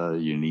 but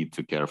you need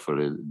to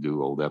carefully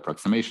do all the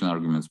approximation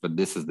arguments. But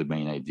this is the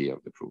main idea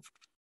of the proof.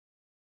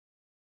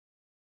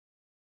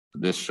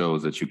 This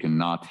shows that you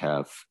cannot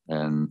have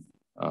an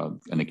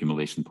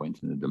accumulation point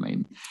in the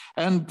domain.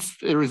 And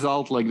a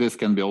result like this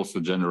can be also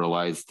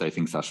generalized. I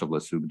think Sasha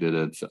Vlasuk did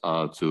it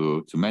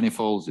to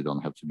manifolds. You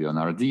don't have to be on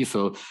RD.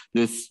 So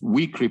this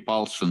weak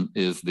repulsion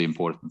is the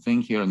important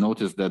thing here.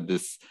 Notice that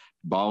this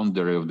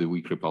boundary of the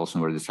weak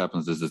repulsion where this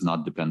happens, this does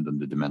not depend on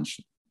the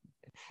dimension.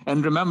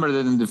 And remember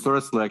that in the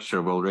first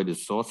lecture, we already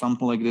saw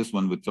something like this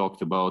when we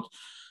talked about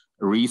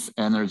Rees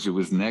energy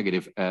with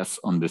negative S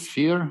on the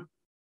sphere.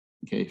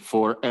 Okay,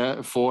 for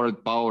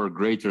power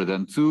greater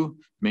than 2,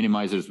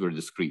 minimizers were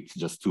discrete,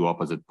 just 2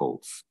 opposite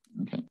poles.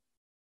 Okay.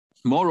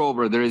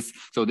 Moreover, there is,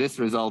 so this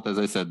result, as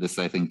I said, this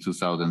I think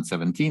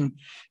 2017.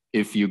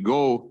 If you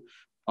go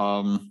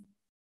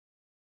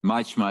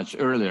much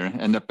earlier,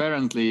 and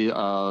apparently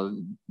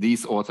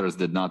these authors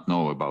did not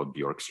know about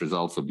Bjork's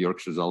result. So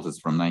Bjork's result is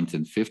from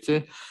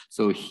 1950.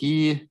 So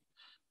he,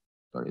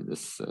 sorry,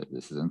 this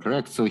is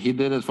incorrect. So he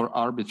did it for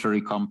arbitrary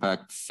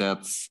compact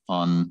sets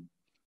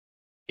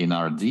in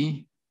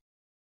RD,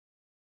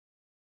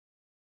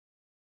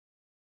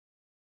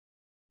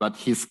 but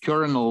his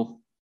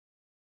kernel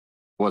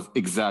was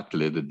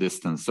exactly the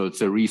distance. So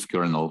it's a Rees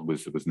kernel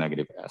with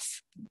negative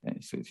S. Okay,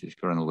 so his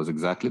kernel was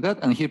exactly that.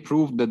 And he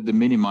proved that the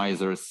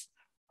minimizers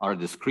are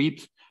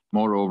discrete.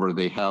 Moreover,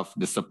 they have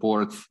the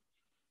support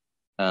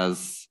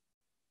as,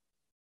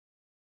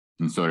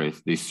 I'm sorry,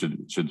 these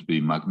should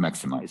be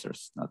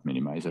maximizers, not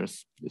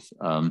minimizers. This,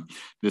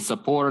 the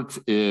support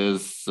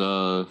is,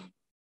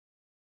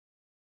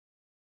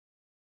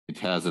 it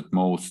has at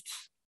most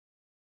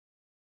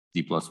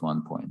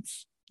D+1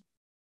 points.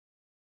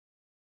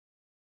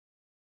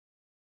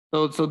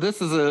 So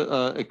this is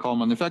a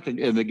common effect.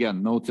 And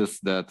again, notice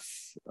that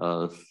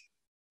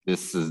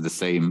this is the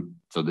same.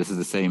 So this is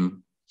the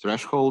same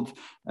threshold,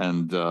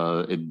 and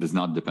it does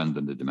not depend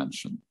on the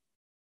dimension.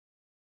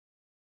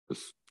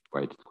 It's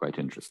quite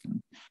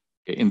interesting.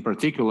 Okay, in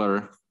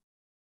particular,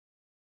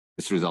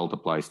 this result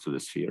applies to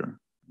the sphere.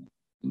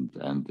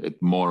 And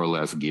it more or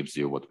less gives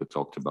you what we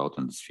talked about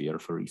in the sphere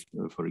for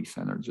Rees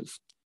energies.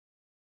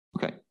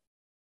 Okay.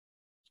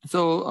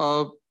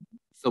 So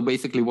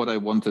basically what I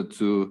wanted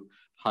to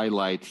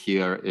highlight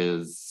here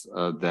is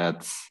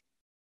that,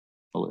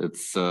 well,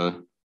 it's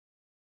a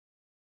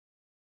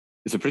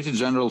pretty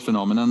general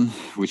phenomenon,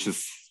 which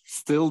is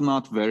still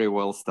not very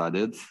well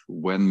studied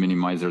when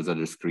minimizers are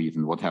discrete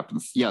and what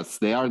happens. Yes,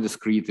 they are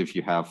discrete if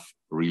you have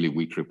really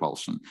weak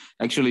repulsion.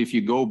 Actually, if you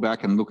go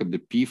back and look at the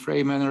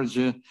P-frame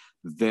energy,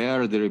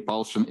 there the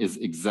repulsion is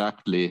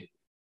exactly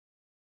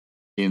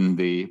in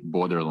the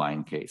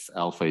borderline case,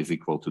 alpha is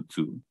equal to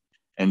 2.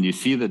 And you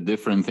see that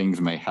different things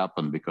may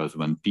happen because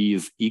when p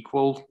is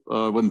equal,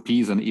 when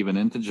p is an even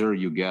integer,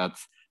 you get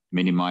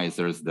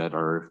minimizers that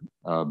are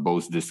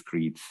both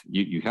discrete.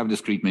 You have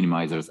discrete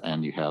minimizers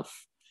and you have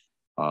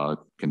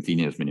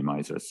continuous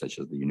minimizers such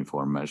as the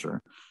uniform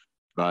measure.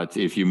 But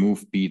if you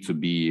move p to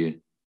be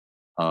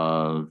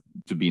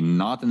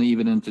not an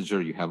even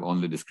integer, you have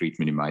only discrete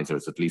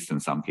minimizers, at least in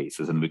some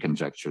cases, and we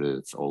conjecture that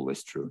it's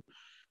always true.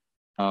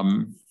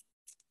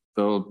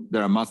 So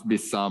there must be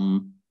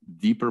some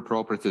deeper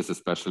properties,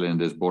 especially in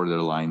this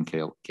borderline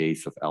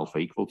case of alpha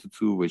equal to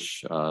 2,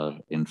 which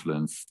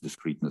influence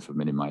discreteness of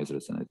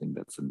minimizers, and I think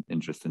that's an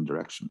interesting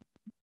direction.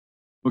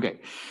 Okay,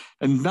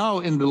 and now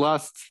in the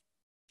last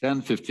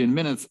 10-15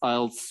 minutes,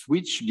 I'll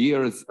switch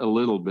gears a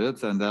little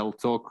bit and I'll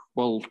talk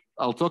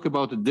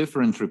about a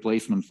different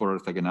replacement for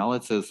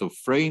orthogonality. So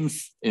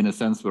frames, in a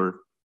sense, were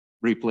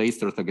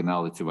replaced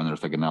orthogonality when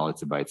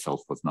orthogonality by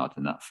itself was not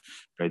enough,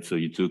 right? So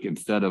you took,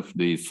 instead of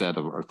the set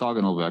of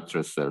orthogonal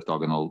vectors, the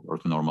orthogonal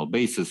orthonormal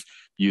basis,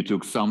 you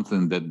took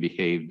something that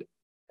behaved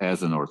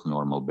as an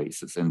orthonormal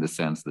basis in the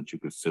sense that you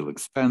could still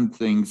expand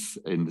things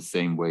in the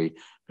same way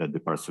that the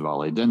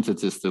Parseval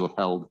identity still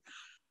held.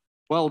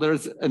 Well,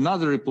 there's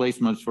another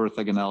replacement for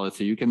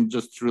orthogonality. You can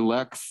just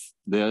relax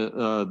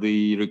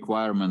the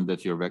requirement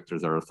that your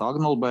vectors are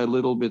orthogonal by a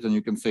little bit, and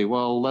you can say,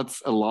 well,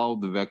 let's allow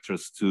the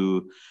vectors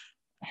to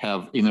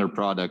have inner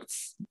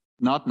products,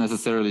 not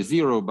necessarily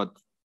 0, but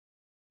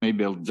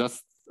maybe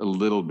just a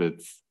little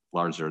bit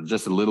larger,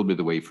 just a little bit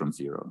away from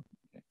 0.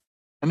 Okay.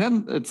 And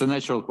then it's a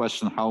natural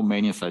question how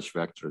many such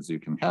vectors you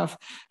can have,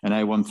 and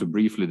I want to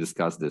briefly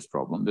discuss this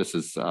problem. This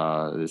is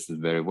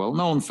very well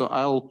known, so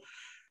I'll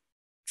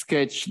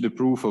sketch the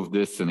proof of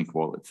this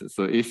inequality.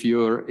 So if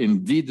you're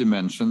in d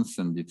dimensions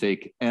and you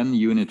take n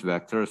unit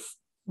vectors,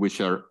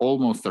 which are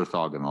almost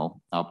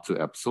orthogonal up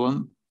to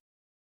epsilon,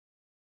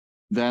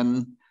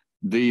 then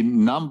the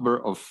number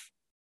of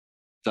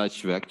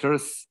such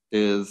vectors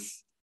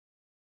is,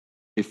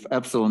 if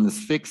epsilon is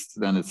fixed,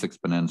 then it's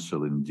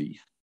exponential in d.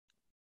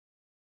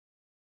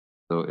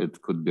 So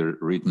it could be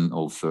written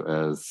also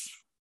as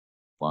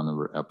 1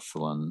 over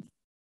epsilon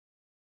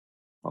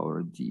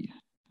power d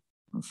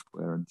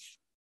squared.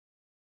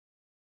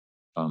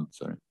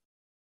 Sorry.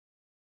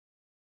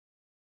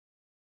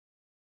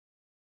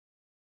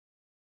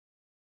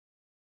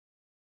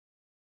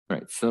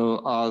 Right. So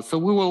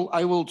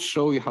I will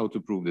show you how to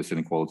prove this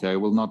inequality. I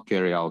will not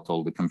carry out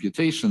all the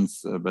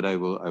computations, but I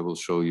will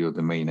show you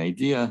the main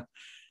idea.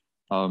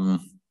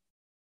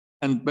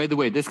 And by the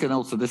way, this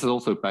is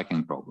also a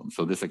packing problem.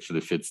 So this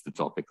actually fits the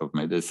topic of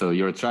my day. So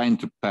you're trying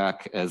to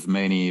pack as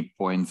many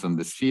points on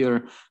the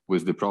sphere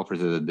with the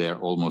property that they're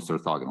almost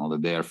orthogonal,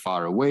 that they are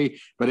far away.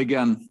 But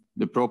again,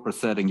 the proper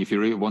setting, if you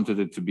really wanted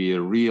it to be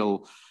a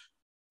real,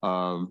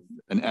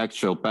 an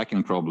actual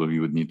packing problem,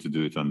 you would need to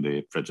do it on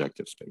the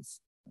projective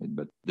space. Right?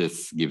 But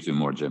this gives you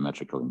more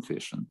geometrical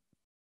intuition.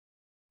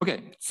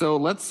 Okay, so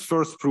let's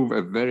first prove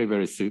a very,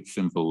 very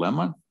simple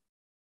lemma.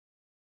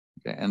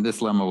 Okay, and this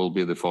lemma will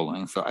be the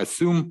following. So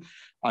assume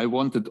I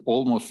wanted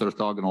almost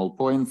orthogonal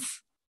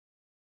points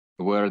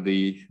where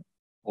the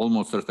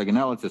almost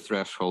orthogonality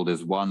threshold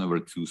is 1 over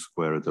 2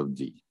 squared of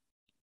d.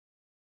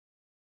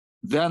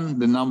 Then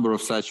the number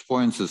of such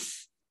points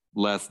is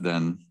less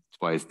than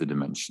twice the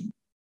dimension.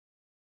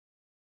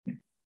 Okay.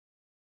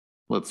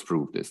 Let's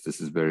prove this.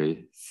 This is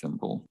very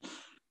simple.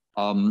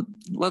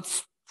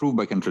 Let's prove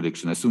by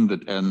contradiction. Assume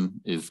that n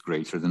is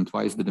greater than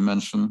twice the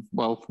dimension.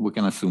 Well, we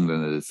can assume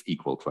that it is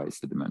equal twice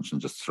the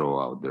dimension. Just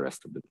throw out the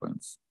rest of the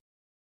points.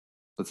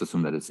 Let's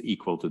assume that it's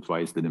equal to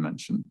twice the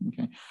dimension.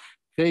 Okay.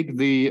 Take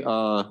the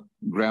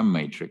Gram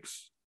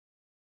matrix.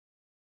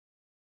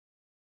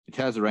 It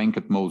has a rank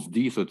at most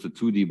d, so it's a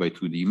 2d by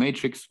 2d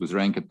matrix with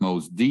rank at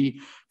most d.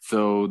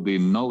 So the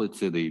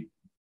nullity, the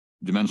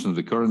dimension of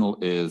the kernel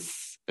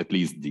is at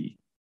least d.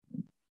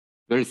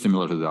 Very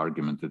similar to the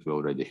argument that we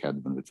already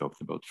had when we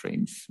talked about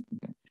frames.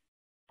 Okay.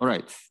 All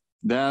right,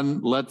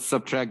 then let's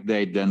subtract the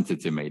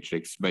identity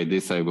matrix. By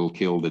this, I will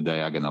kill the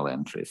diagonal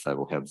entries. I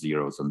will have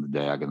zeros on the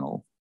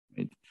diagonal.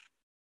 Right?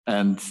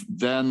 And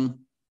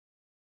then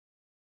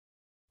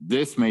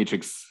this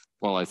matrix,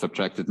 well, I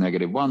subtracted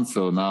 -1,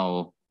 so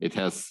now it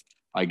has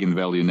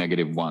eigenvalue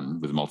 -1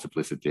 with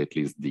multiplicity at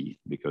least d,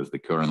 because the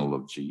kernel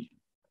of G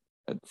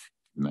had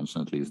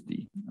dimension at least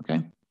d, okay?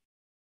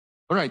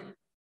 All right,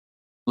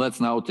 let's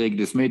now take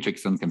this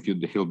matrix and compute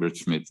the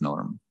Hilbert-Schmidt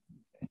norm.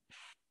 Okay.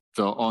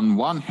 So on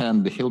one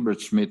hand, the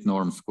Hilbert-Schmidt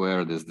norm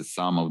squared is the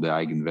sum of the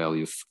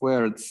eigenvalues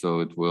squared, so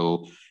it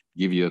will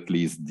give you at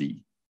least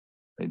d,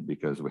 right?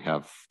 Because we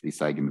have these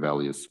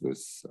eigenvalues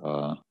with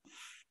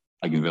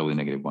eigenvalue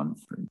 -1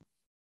 for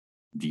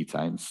d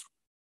times.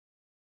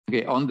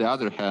 Okay, on the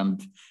other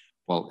hand,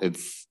 well,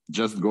 it's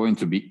just going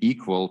to be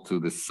equal to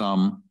the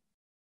sum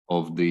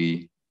of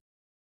the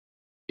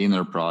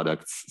inner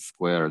products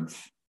squared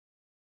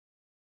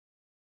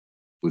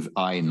with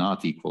I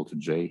not equal to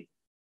j.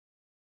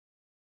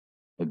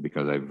 right?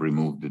 Because I've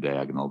removed the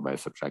diagonal by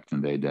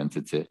subtracting the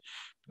identity.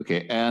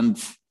 Okay, and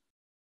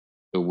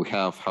so we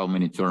have how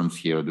many terms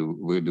here do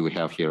we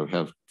have here? We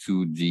have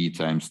 2d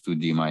times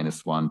 2d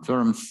minus 1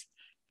 terms,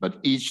 but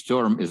each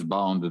term is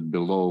bounded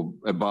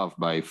above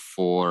by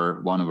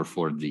 1 over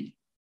 4d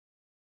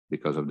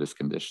because of this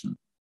condition.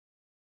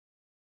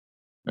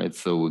 Right,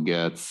 so we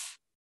get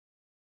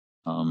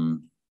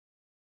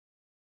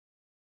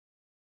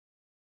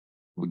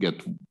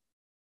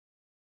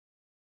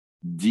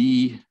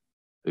d,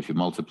 if you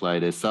multiply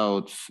this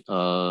out,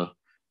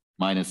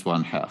 minus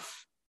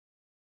 1/2.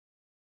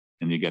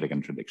 And you get a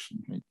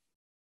contradiction, right?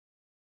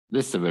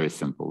 This is a very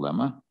simple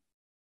lemma.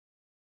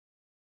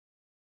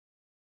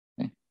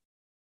 Okay.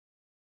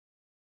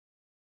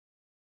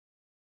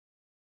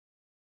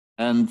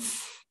 And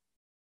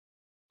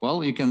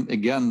well, you can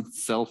again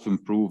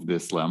self-improve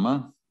this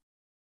lemma.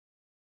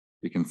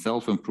 You can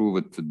self-improve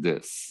it to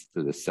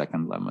the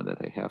second lemma that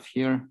I have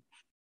here.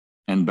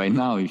 And by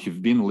now, if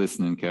you've been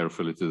listening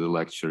carefully to the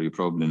lecture, you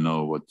probably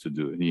know what to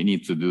do. You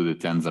need to do the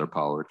tensor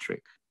power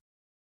trick.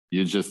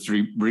 You just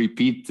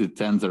repeat the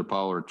tensor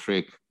power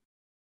trick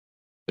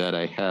that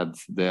I had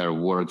there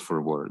word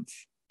for word.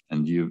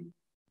 And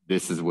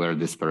this is where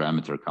this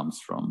parameter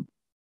comes from.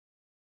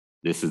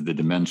 This is the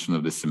dimension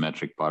of the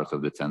symmetric part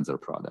of the tensor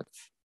product.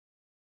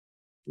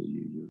 So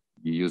you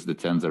use the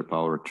tensor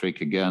power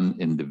trick again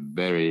in the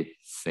very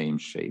same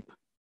shape.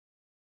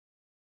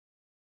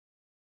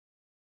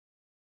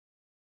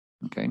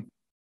 Okay.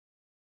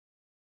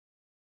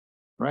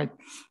 Right.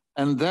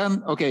 And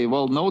then, okay,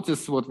 well,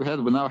 notice what we had.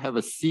 We now have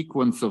a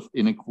sequence of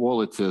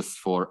inequalities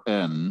for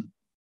n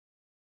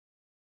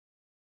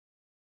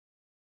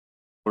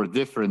for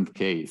different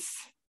case.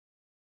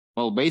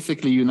 Well,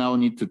 basically, you now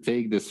need to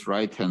take this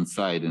right-hand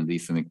side in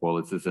these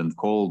inequalities and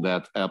call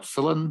that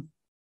epsilon.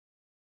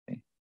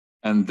 Okay.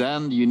 And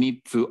then you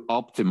need to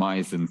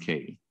optimize in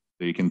k.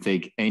 So you can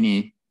take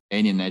any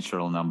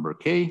natural number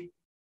k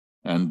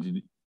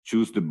and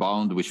choose the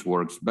bound which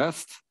works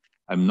best.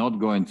 I'm not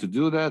going to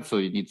do that, so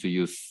you need to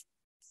use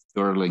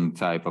Stirling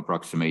type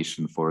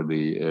approximation for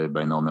the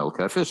binomial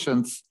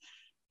coefficients.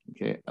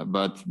 Okay,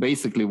 but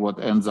basically what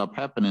ends up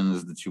happening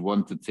is that you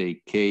want to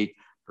take k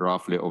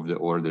roughly of the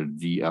order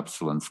d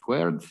epsilon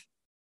squared,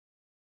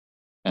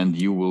 and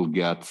you will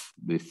get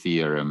the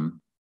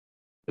theorem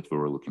that we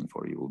were looking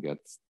for. You will get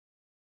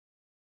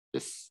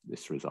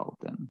this result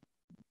then.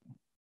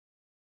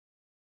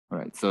 All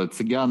right, so it's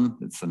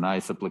a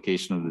nice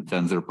application of the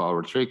tensor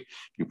power trick.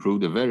 You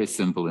proved a very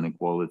simple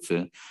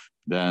inequality,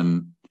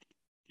 then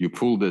you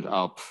pulled it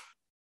up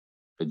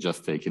by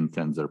just taking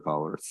tensor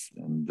powers,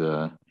 and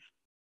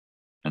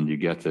you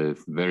get a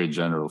very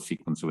general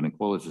sequence of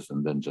inequalities,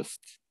 and then just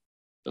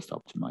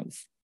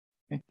optimize.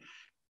 Okay.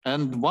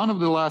 And one of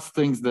the last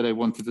things that I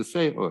wanted to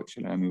say, oh,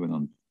 actually, I'm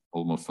even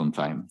almost on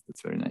time.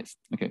 That's very nice.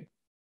 Okay.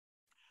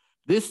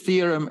 This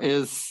theorem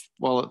is,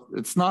 well,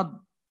 it's not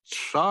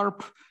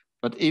sharp,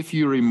 but if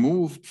you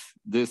removed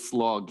this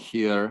log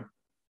here,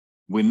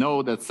 we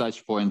know that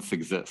such points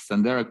exist.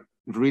 And there are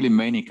really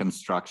many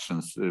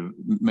constructions,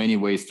 many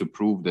ways to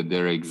prove that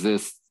there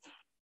exist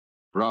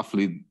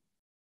roughly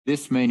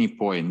this many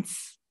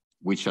points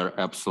which are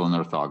epsilon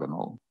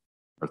orthogonal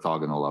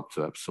up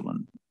to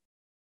epsilon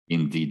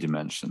in d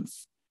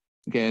dimensions.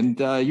 Okay, and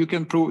you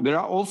can prove, there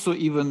are also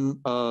even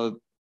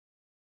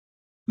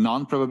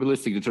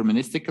non-probabilistic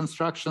deterministic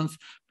constructions.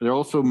 There are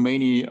also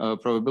many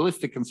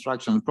probabilistic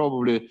constructions.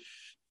 Probably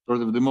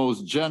sort of the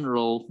most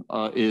general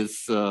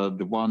is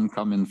the one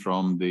coming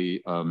from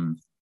the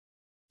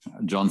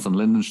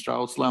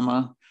Johnson-Lindenstrauss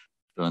lemma.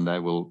 And I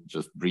will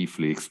just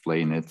briefly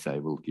explain it. I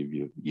will give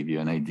you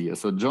an idea.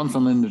 So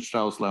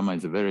Johnson-Lindenstrauss lemma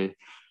is a very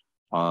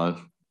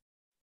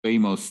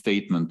famous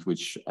statement,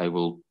 which I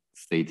will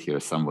state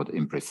here somewhat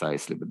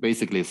imprecisely. But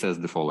basically it says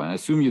the following.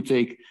 Assume you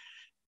take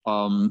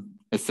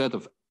a set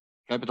of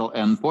capital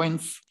N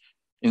points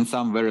in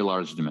some very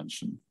large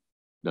dimension.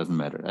 Doesn't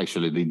matter.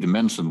 Actually, the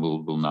dimension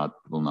will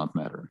not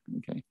matter.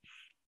 Okay.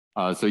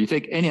 So you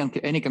take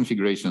any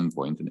configuration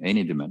point in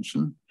any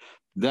dimension.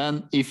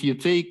 Then if you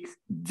take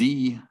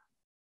d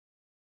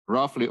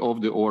roughly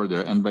of the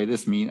order, and by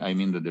this I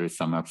mean that there is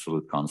some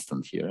absolute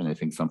constant here, and I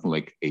think something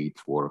like 8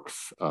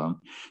 works. So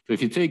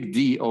if you take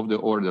d of the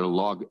order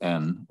log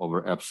n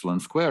over epsilon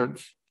squared,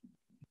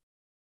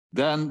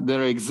 then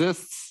there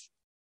exists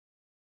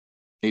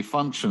a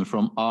function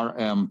from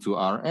Rm to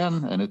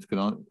Rn, and it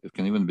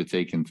can even be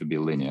taken to be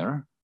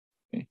linear,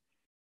 okay,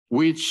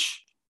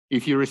 which,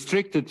 if you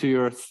restrict it to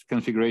your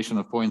configuration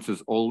of points,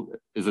 is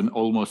an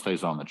almost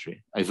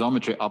isometry.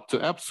 Isometry up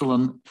to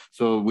epsilon.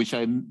 So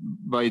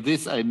by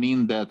this I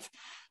mean that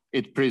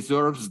it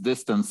preserves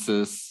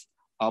distances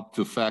up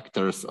to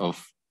factors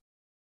of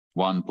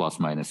 1 plus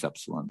minus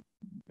epsilon.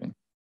 Okay.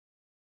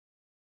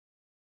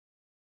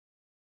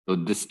 So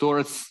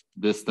distorts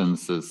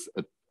distances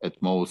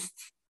at most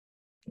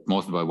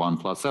by 1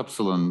 plus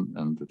epsilon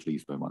and at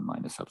least by 1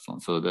 minus epsilon.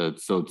 So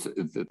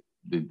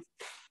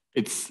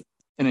it's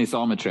an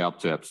isometry up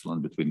to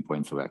epsilon between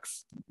points of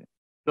x. Okay.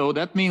 So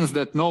that means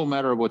that no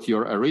matter what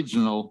your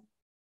original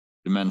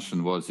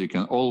dimension was you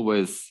can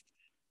always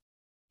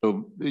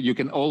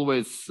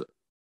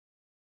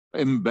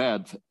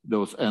embed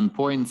those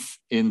endpoints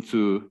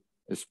into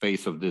a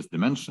space of this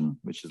dimension,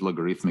 which is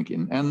logarithmic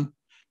in n,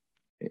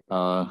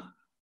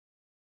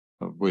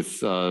 with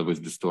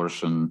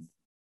distortion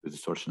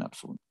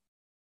epsilon.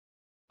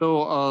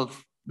 So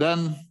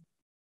then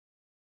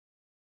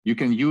you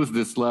can use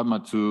this lemma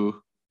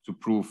to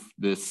prove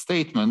this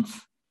statement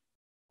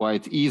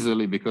quite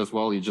easily, because,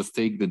 well, you just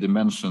take the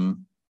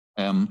dimension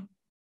m.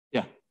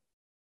 Yeah.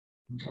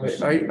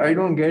 I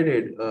don't get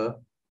it.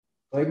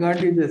 Why can't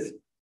you just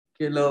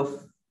kill off?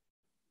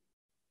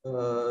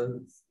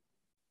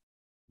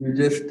 You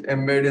just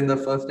embed in the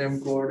first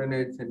m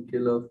coordinates and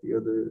kill off the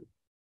other.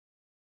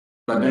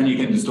 But then you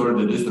can distort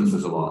the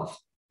distances a lot,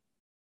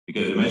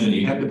 because imagine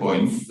you have the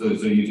points. So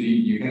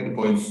you have the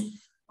points.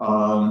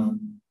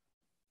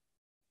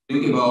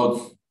 Think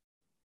about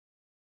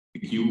the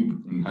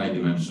cube in high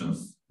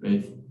dimensions,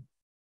 right?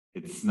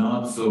 It's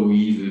not so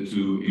easy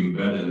to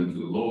embed it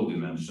into low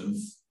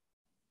dimensions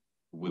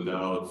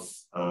without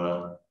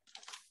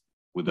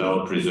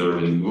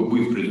preserving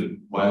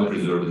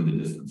the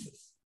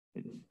distances.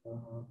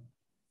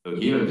 So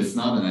here, it's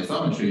not an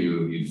isometry.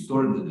 You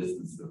distort the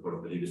distances, of course,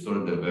 but you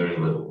distort them very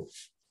little.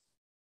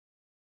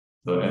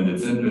 So, and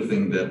it's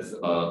interesting that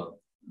so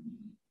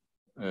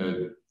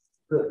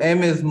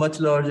M is much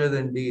larger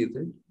than D, is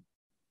it?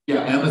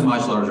 Yeah, M is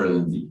much larger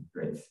than D,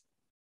 right?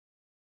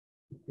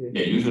 Okay.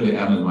 Yeah, usually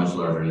M is much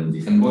larger than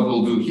D. And what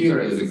we'll do here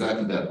is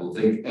exactly that. We'll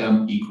take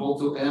M equal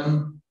to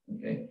N,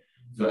 okay?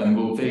 So, and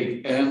we'll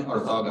take N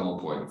orthogonal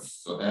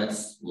points. So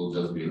X will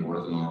just be an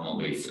orthonormal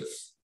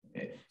basis.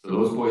 Okay. So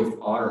those points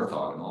are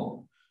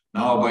orthogonal.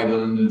 Now, by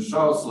the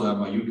Strauss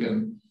lemma, you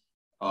can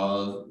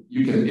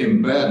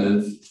embed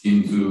it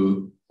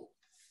into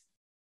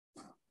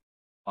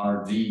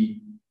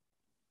RD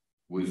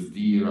with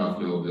D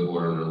roughly of the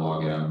order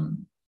log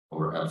M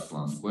over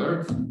epsilon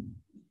squared.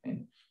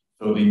 Okay.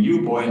 So the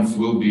new points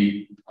will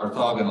be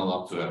orthogonal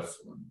up to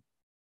epsilon.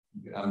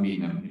 I'm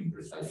being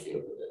imprecise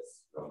here for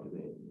this.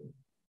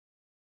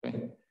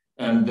 Okay.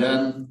 And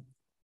then,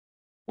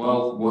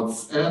 well,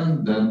 what's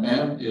n? Then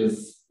n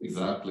is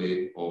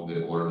exactly of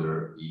the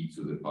order e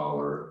to the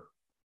power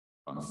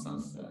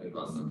constant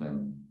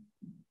n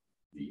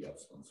d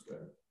epsilon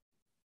squared.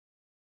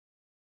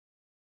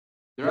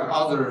 There are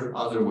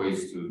other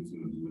ways to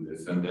do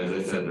this, and as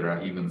I said, there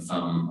are even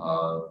some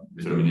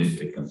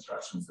deterministic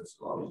constructions that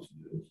allow you to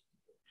do it.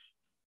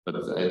 But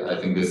I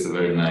think this is a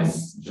very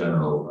nice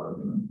general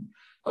argument.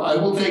 I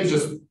will take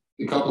just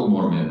a couple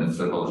more minutes.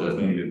 I apologize,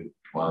 maybe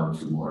one or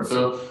two more.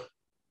 So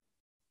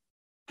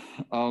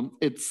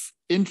it's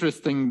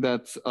interesting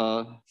that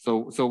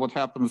so what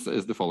happens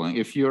is the following: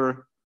 if you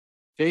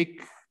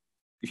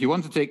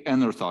want to take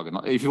n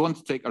orthogonal, if you want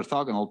to take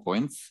orthogonal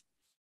points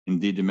in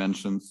d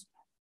dimensions,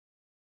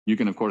 you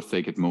can of course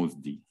take at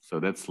most d. So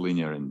that's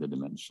linear in the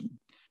dimension.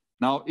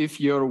 Now, if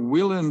you're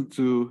willing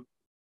to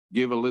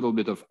give a little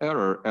bit of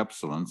error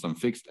epsilon, some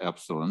fixed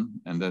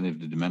epsilon, and then if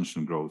the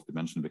dimension grows,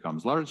 dimension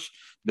becomes large,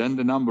 then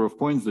the number of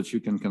points that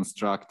you can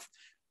construct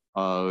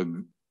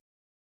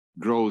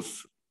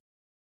grows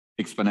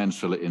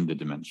exponentially in the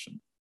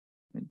dimension.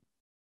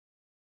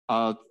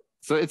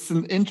 So it's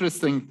an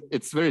interesting,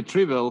 it's very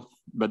trivial,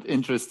 but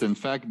interesting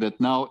fact that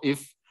now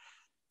if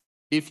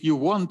you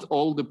want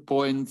all the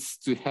points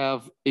to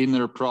have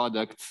inner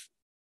product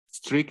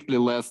strictly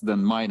less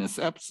than minus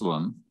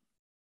epsilon,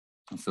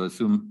 so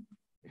assume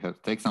you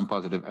take some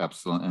positive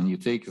epsilon and you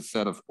take a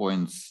set of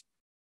points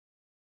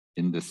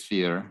in the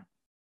sphere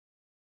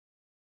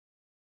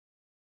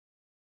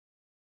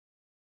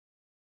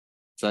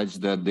such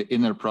that the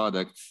inner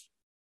product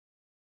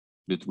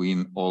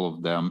between all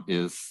of them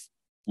is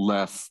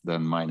less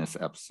than minus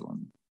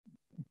epsilon.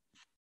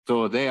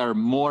 So they are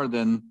more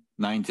than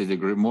 90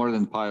 degrees, more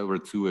than pi over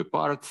 2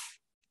 apart,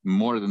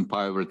 more than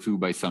pi over 2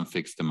 by some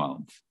fixed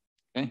amount.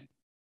 Okay.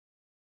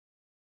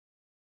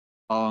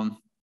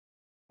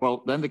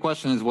 Well, then the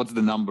question is, what's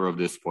the number of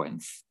these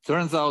points?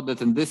 Turns out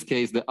that in this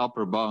case, the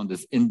upper bound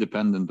is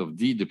independent of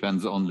d,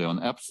 depends only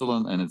on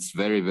epsilon, and it's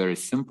very, very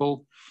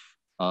simple.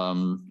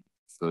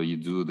 So you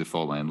do the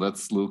following.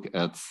 Let's look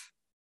at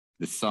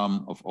the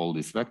sum of all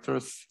these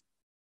vectors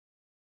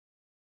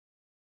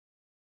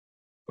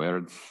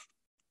squared.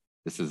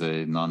 This is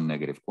a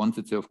non-negative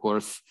quantity, of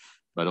course,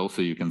 but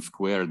also you can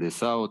square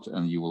this out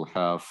and you will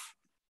have,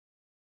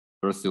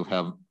 first you'll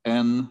have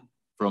n,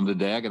 from the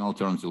diagonal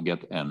terms you'll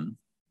get n,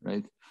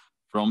 right?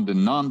 From the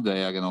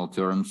non-diagonal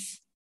terms,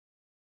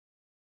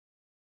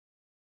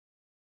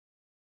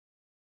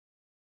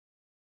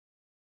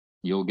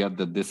 you'll get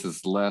that this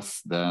is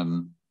less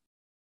than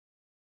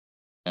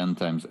n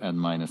times n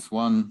minus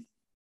 1.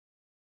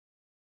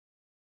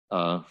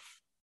 Sorry,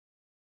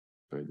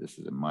 this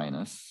is a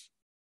minus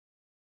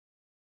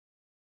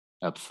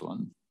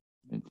epsilon.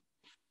 Right?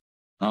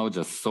 Now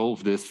just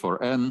solve this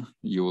for n.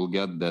 You will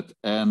get that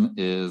n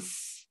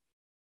is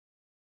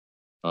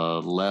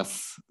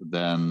less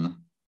than,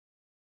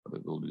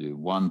 it will be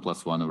 1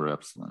 plus 1 over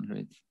epsilon,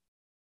 right?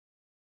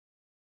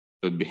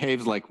 So it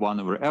behaves like 1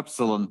 over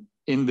epsilon,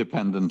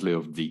 independently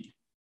of D.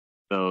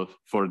 So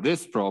for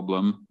this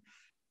problem,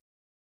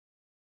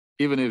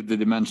 even if the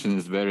dimension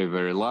is very,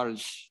 very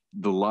large,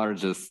 the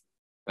largest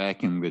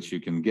packing that you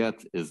can get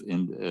is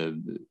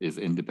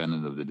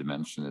independent of the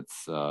dimension.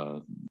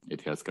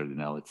 It has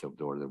cardinality of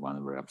the order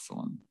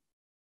 1/epsilon.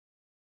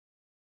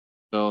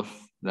 So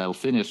I'll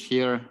finish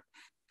here.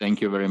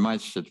 Thank you very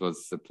much. It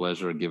was a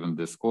pleasure giving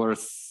this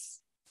course.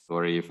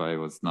 Sorry if I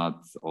was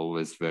not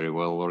always very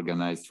well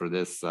organized for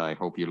this. I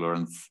hope you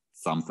learned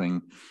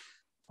something.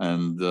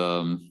 And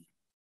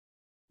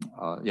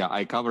yeah,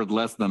 I covered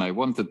less than I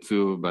wanted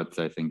to, but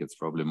I think it's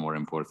probably more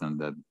important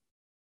that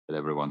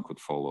everyone could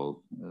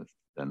follow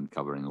than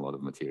covering a lot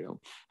of material.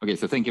 Okay,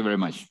 so thank you very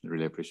much.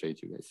 Really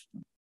appreciate you guys.